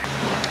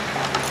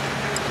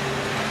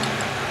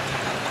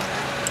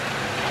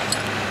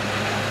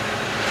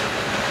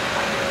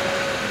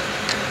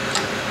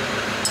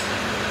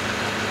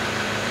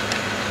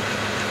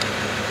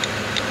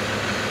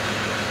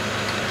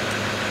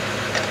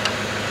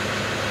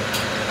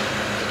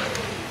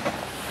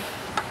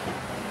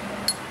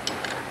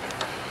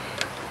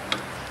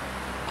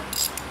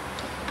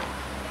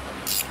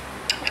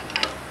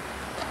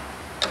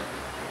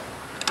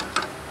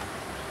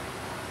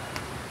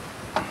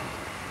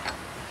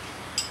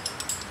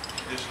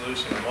 Just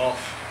loosen them off.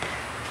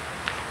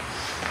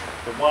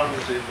 The one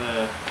was in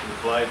the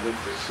blade lip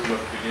that's still got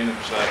a bit in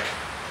it, so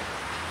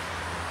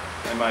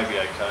they may be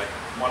okay.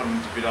 One of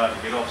them's a bit hard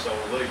to get off, so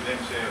we'll leave them,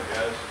 see how it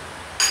goes.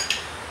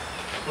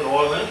 Put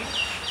oil in?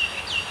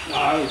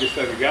 No, we'll just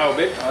let it go a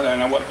bit. I don't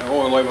know what the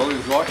oil level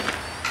is like.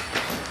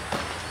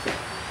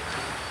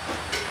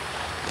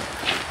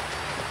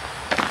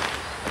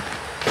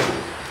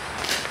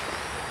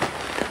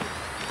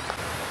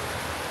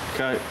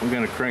 Okay, we're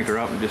going to crank her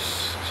up and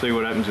just see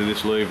what happens with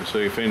this lever,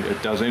 see if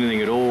it does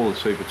anything at all,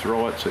 see if it's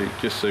right,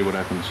 just see what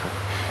happens. So,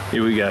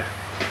 here we go.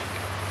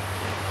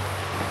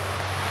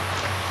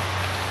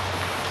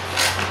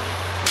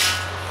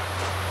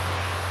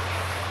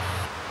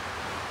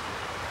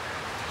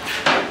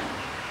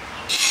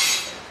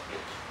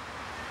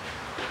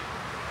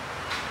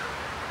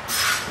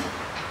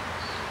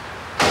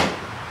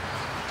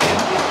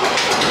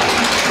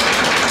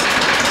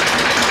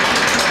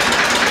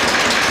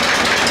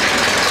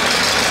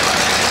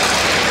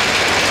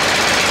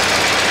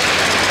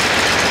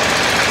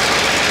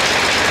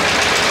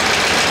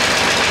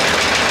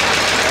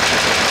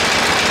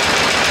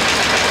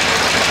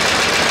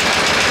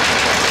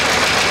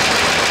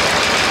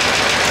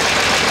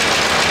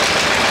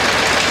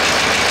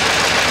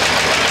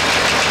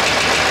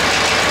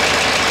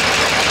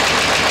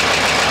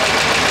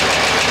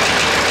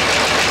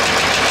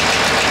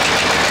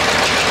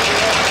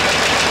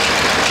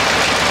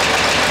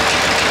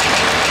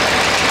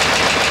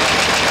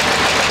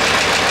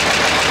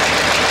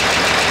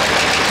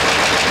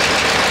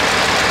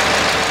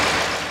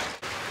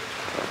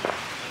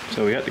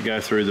 So we had to go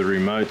through the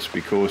remotes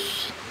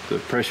because The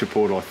pressure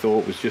port, I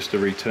thought, was just a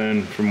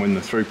return from when the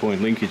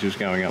 3-point linkage was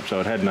going up, so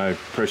it had no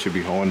pressure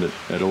behind it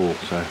at all.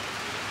 So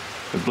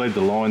it bled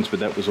the lines, but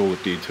that was all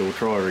it did, so we'll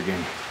try her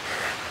again.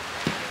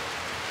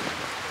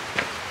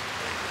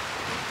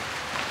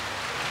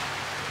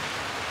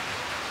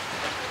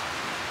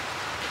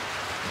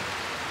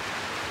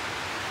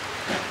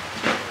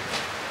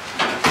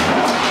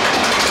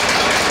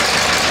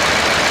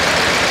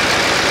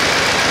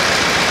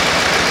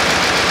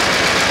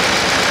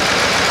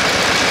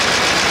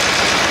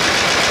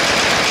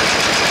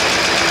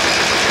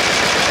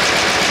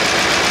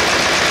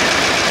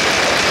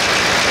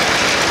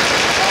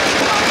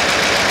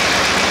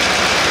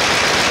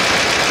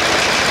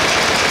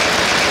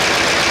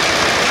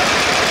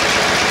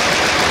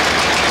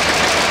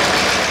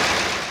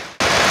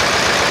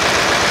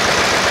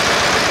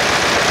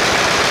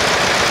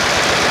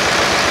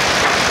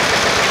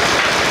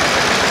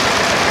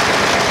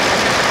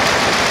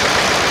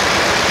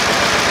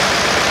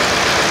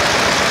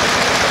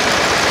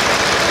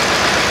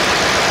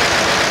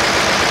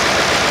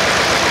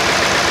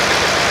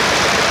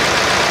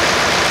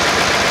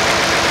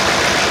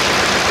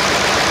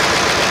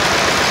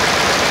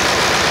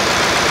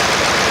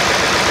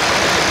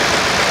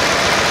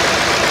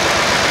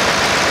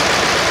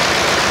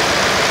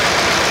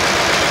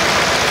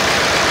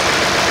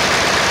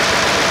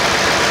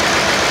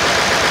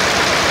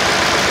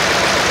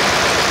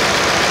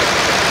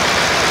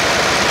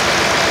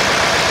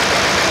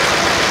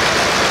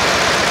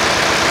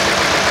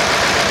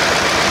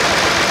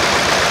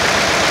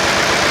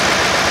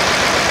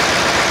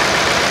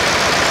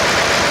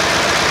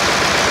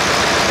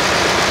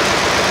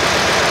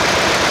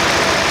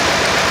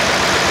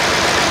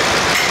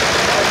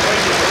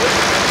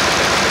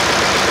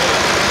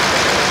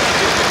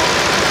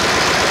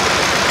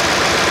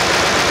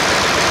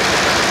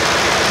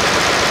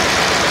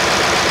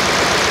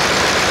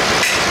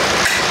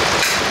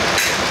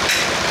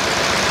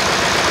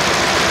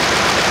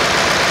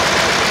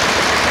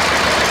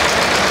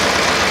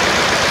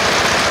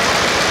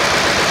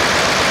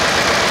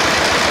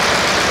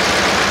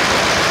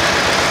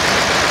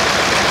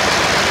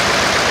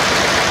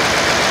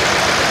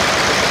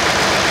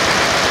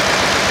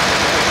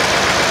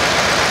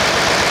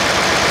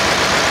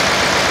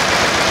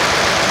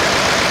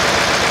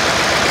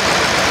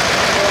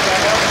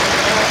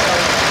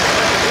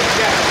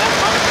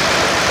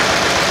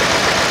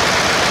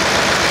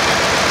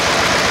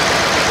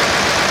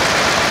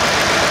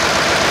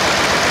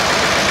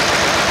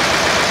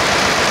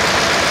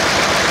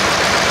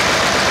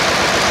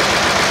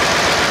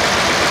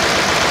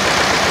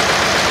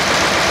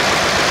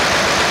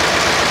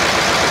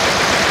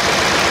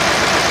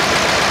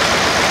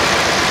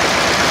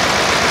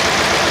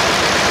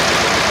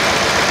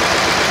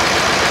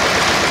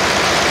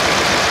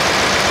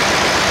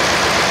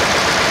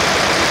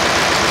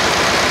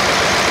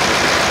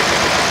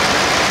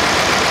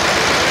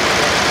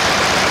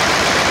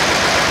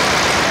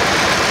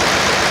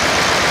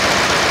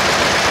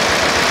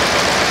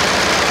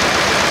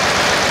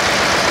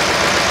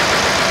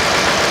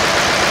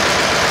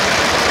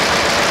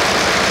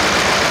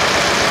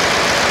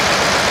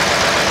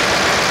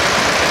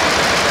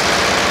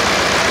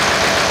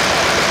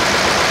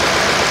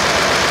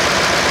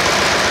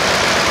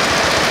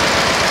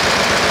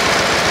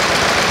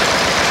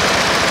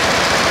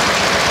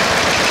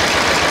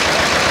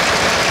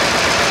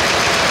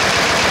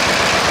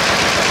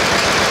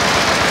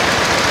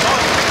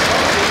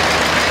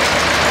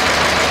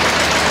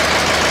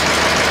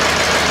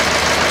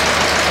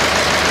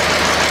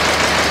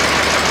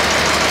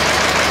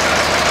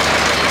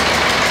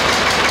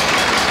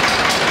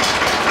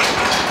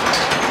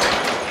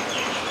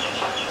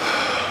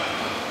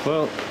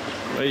 Well,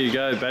 there you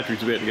go,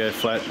 battery's about to go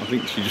flat. I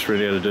think she just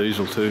ran out of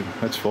diesel too,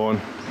 that's fine.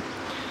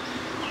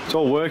 It's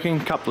all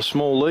working, a couple of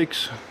small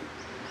leaks.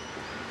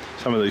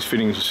 Some of these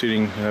fittings are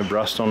sitting, have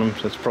rust on them,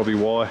 so that's probably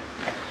why.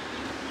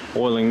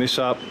 Oiling this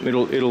up,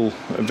 it'll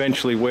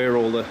eventually wear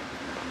all the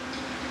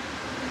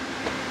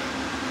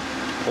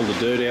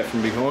dirt out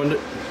from behind it.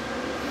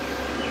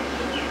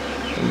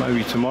 And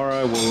maybe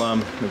tomorrow we'll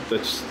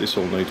this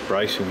all needs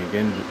bracing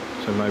again,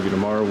 so maybe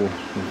tomorrow we'll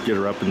get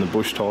her up in the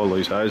bush, tie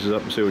these hoses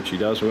up and see what she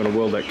does. We're going to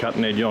weld that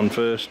cutting edge on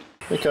first.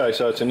 Okay,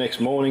 so it's the next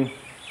morning.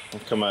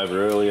 I've come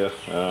over earlier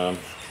so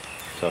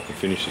I can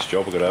finish this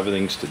job. I've got other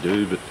things to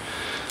do, but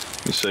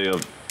you see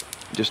I've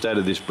just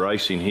added this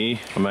brace in here.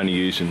 I'm only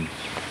using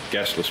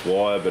gasless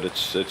wire, but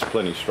it's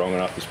plenty strong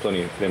enough. There's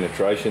plenty of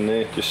penetration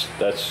there.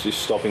 That's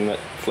just stopping that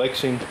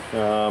flexing.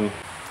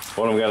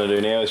 What I'm going to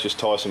do now is just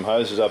tie some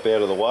hoses up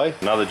out of the way.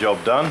 Another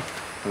job done,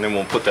 and then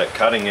we'll put that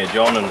cutting edge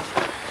on, and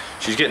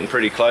she's getting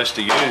pretty close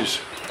to use,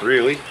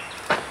 really.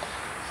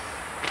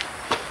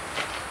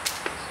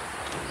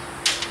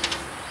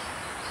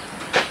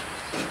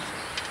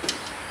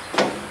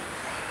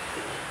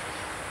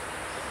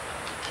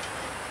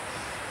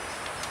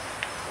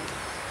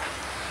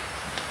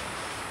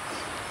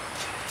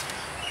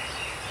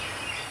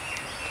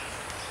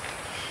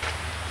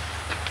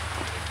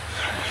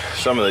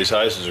 Some of these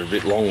hoses are a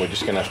bit long, we're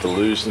just going to have to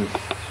lose them.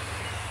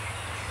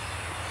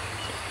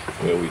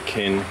 where we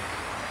can.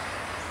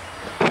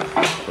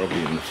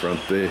 Probably in the front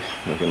there.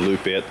 We can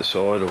loop out the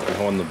side or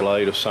behind the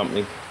blade or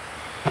something.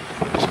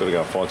 Just got to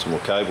go and find some more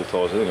cable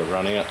ties. I think I've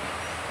run out.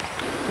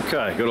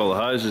 Okay, got all the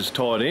hoses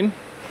tied in.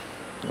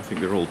 I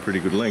think they're all pretty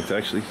good length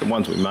actually. The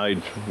ones we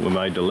made were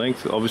made to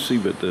length obviously,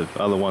 but the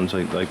other ones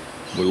we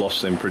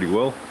lost them pretty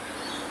well.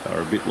 They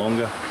were a bit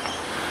longer.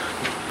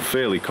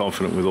 Fairly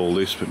confident with all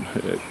this, but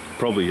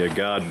probably a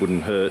guard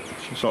wouldn't hurt.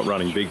 It's not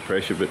running big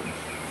pressure, but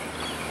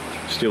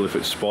still if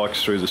it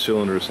spikes through the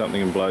cylinder or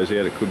something and blows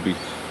out, it could be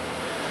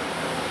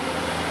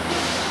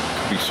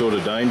sort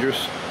of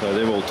dangerous. So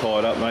they've all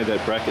tied up, made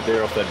that bracket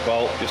there off that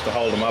bolt just to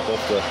hold them up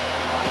off the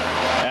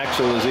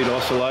axle as it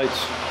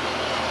oscillates.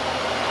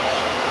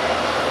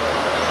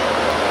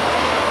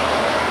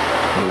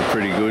 All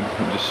pretty good.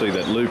 You just see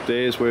that loop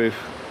there is where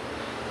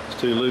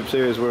there's two loops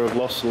there is where I've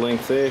lost the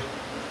length there.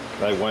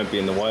 They won't be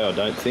in the way, I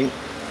don't think.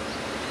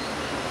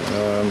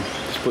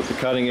 Just put the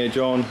cutting edge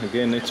on.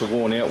 Again, it's a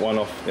worn out one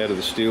out of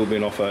the steel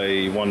bin off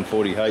a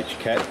 140H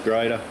cat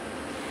grader.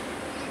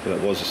 But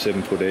it was a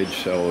 7-foot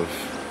edge, so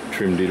I've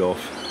trimmed it off.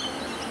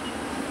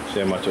 See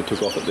how much I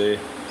took off it there.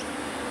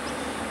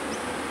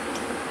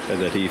 Had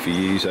that here for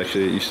years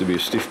actually. It used to be a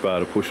stiff bar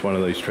to push one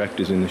of these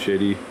tractors in the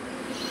shed here.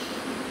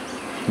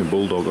 The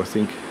Bulldog, I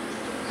think.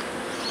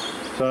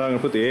 So I'm going to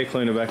put the air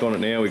cleaner back on it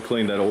now. We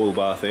cleaned that oil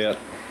bath out.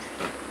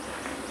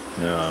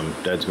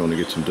 Dad's going to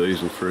get some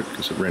diesel for it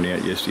because it ran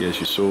out yesterday, as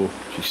you saw.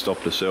 She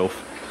stopped herself.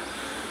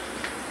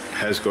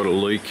 Has got a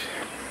leak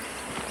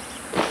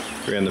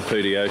around the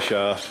PDO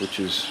shaft, which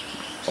is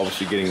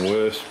obviously getting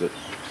worse, but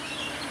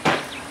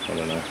I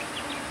don't know.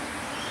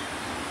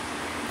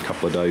 A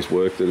couple of days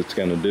work that it's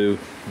going to do.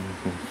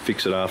 We'll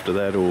fix it after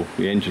that, or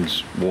the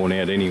engine's worn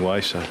out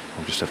anyway, so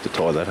I'll just have to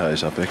tie that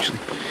hose up actually.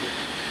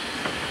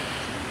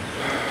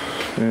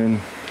 And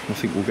I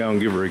think we'll go and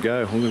give her a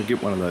go. I'm going to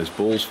get one of those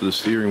balls for the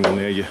steering wheel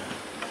now.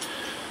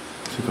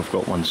 I think I've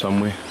got one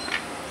somewhere.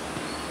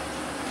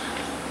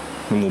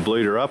 And we'll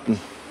bleed her up and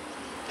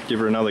give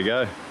her another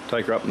go.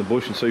 Take her up in the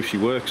bush and see if she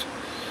works.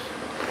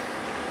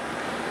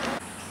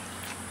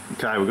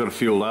 Okay, we've got it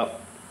fueled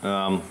up.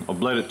 I've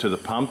bled it to the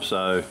pump,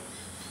 so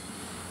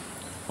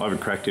I haven't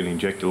cracked any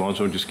injector lines,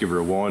 so I'll just give her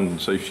a wind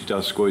and see if she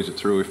does squeeze it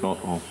through. If not,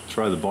 I'll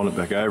throw the bonnet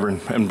back over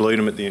and bleed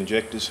them at the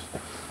injectors.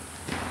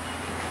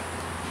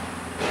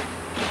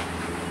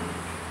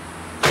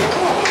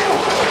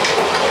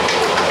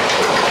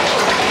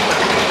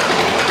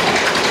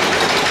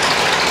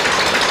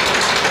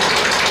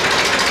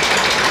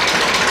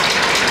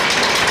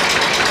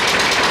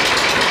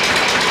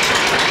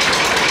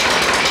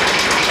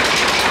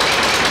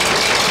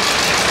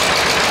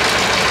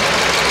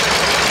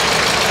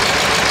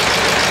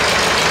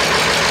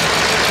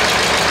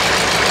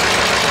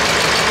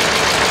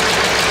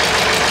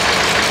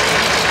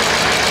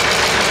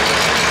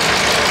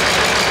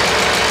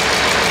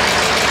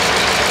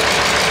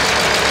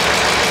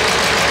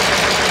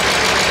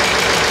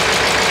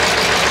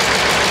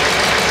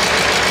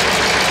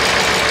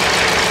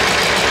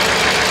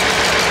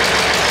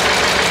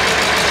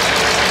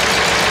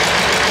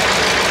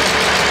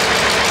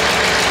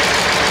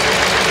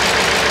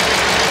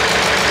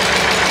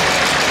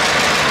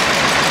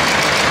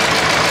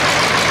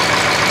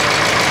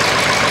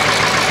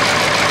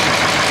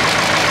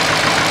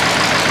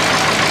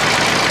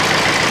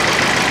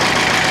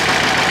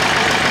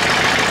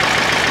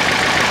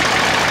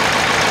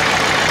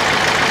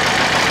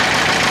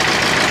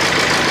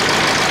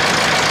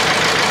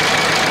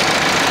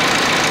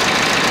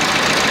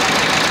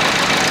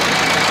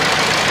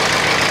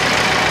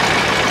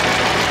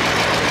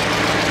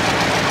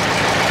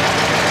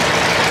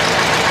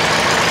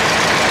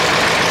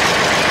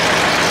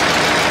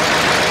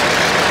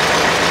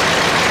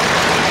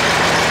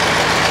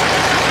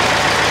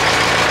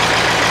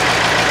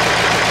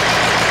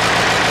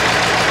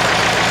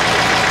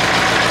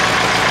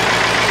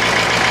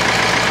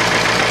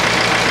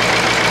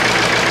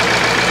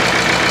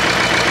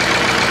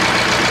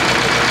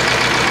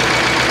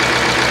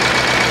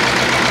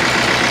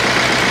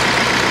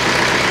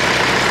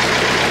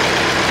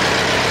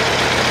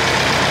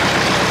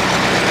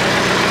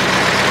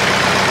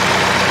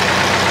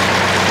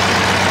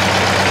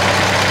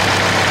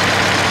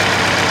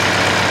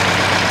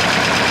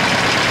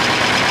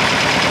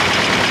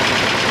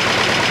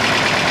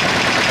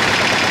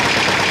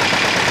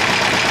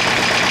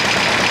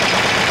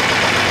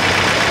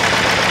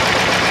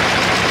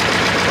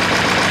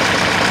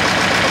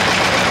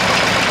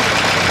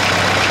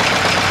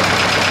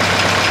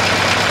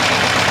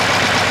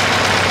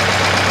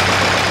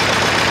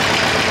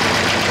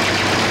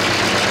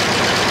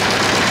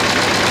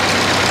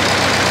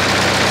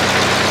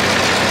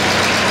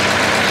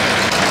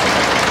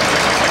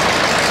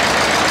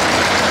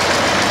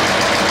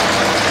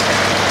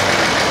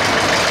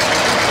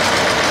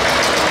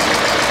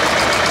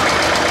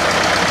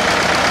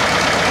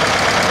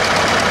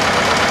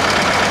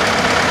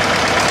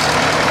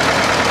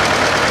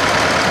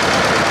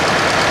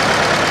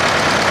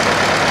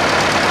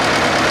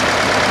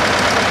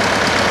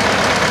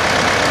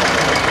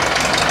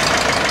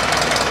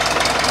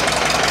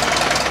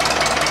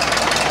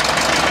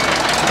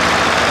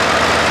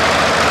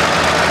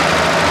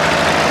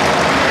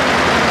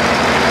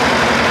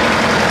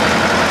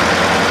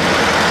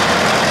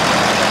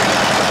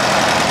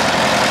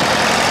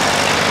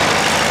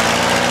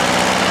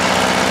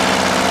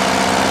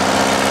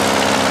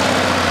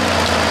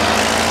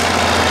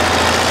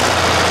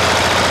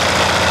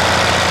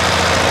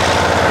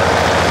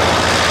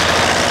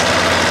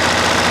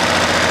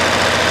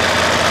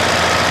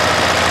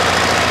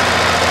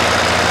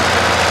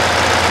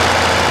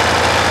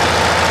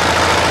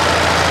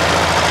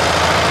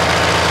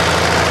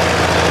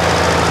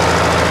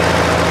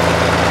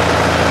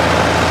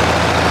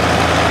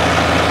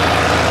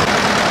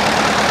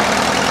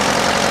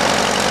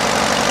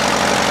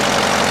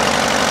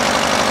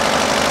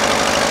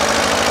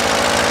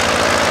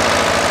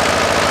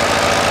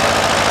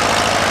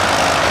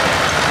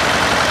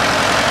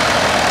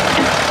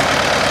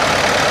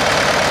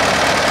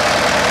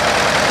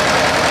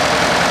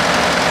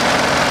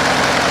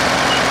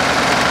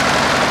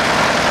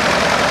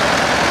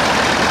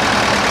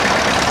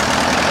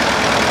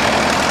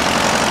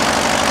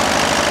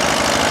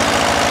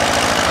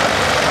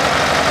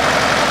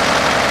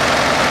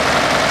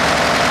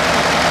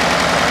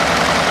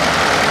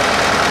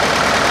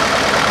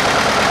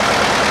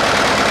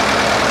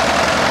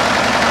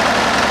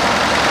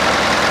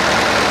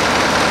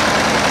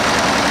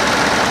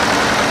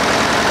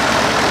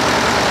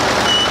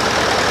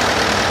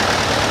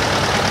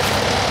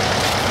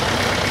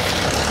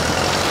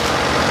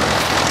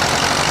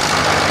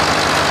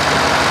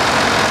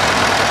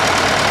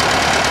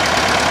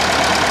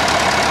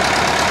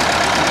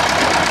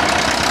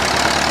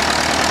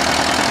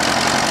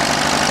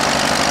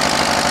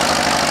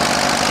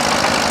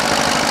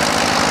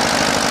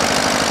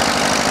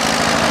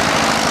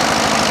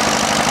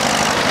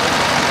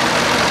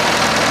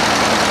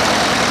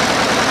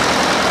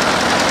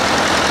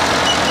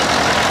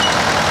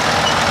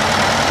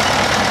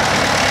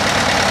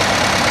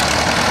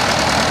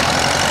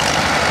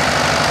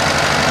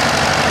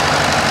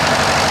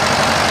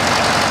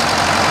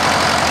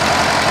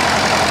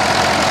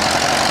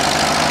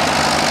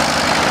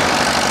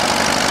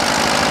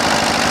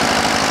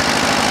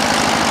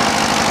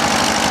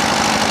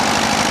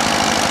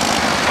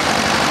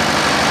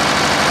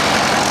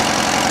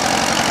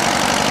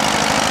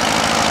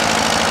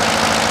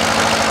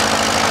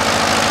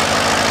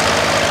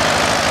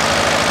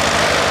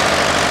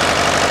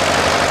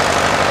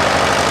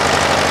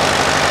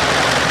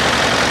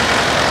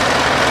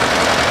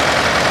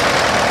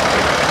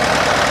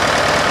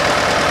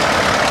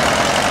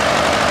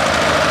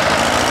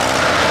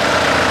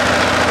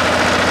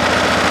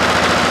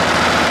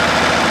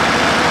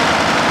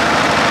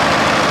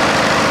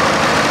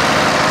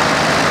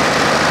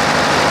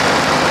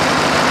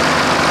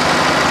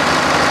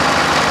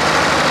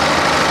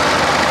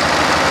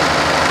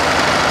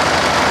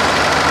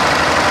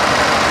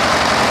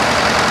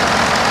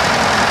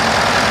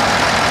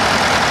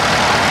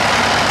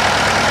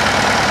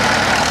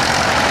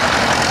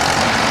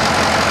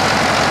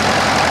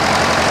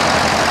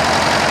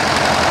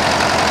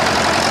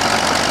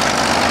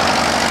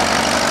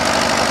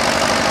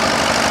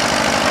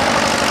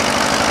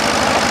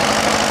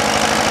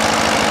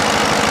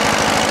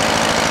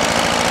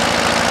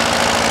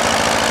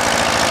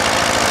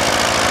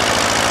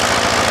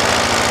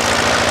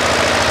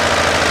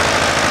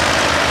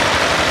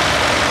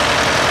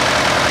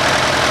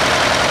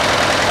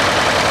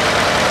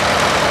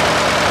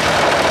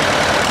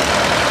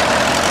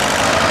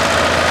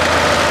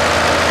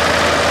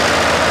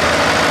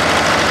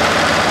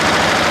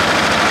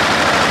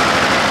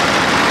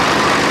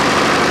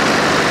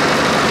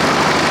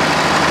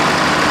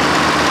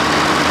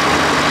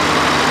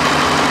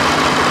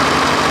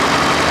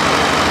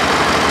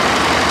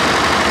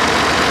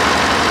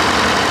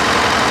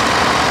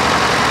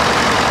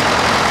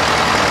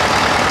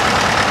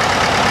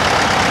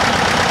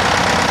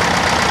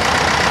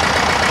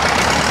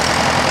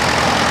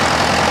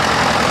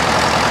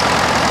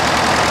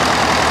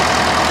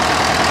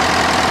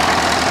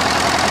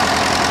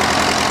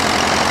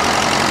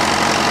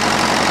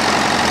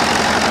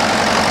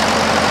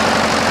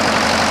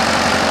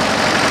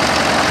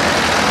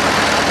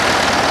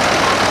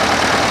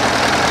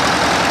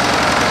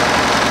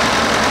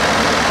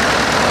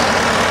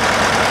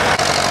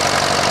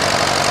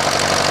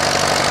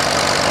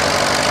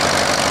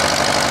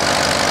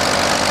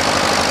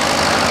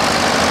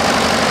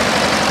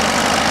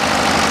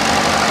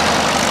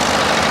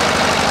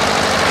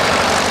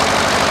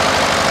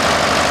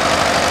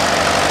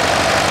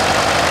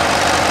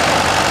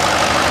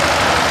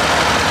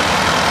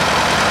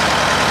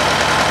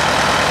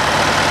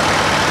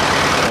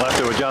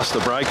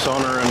 pressed the brakes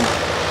on her and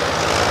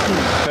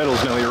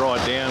pedal's nearly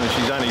right down, and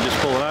she's only just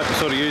pulling up and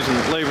sort of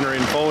leaving her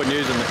in forward and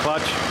using the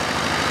clutch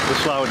to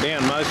slow it down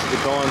most of the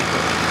time.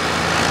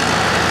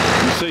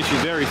 You see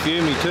she's very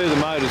fumy too, the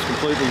motor's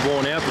completely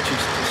worn out, but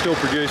she's still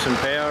producing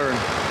power, and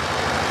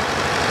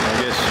I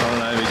guess, I don't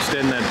know,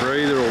 extend that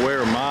breather or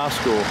wear a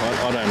mask, or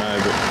I don't know,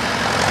 but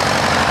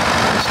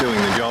it's doing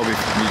the job. If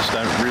you just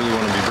don't really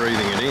want to be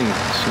breathing it in,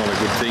 it's not a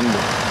good thing.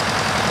 But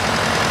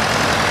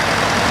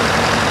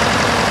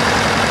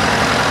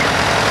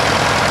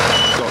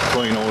it's got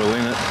clean oil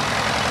in it.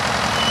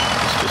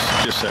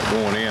 It's just that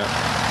worn out.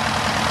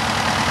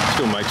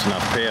 Still makes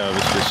enough power,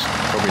 but it's just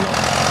probably not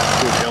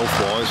good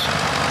health-wise.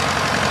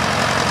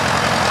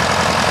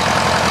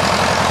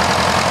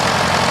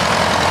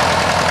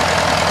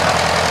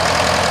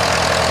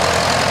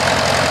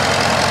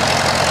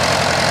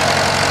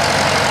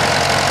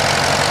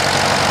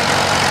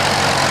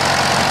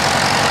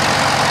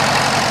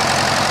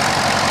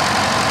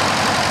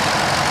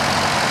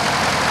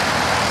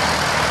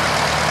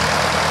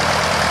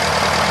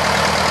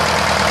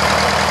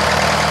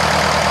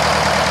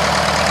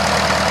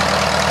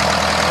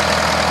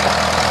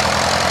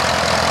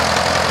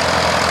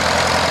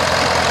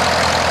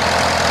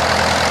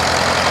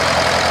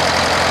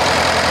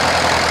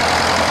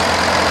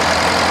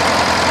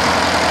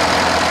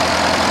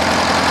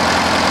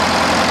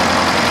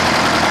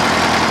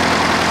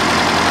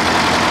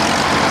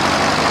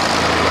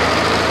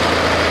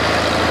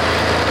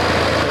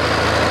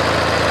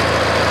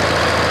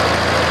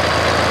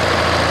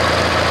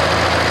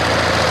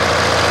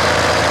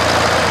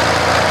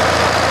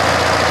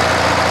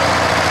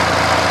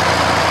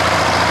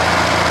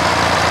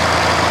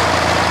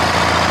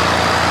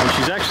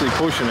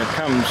 Pushing it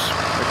comes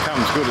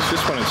good. It's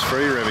just when it's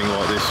free revving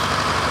like this.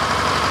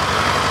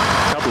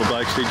 A couple of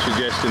blokes did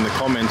suggest in the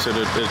comments that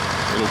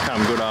it'll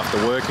come good after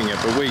working it,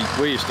 but we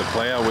used to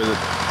plough with it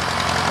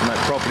on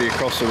that property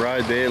across the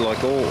road there,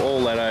 like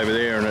all that over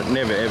there, and it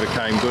never ever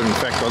came good. In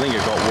fact, I think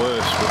it got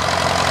worse.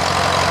 But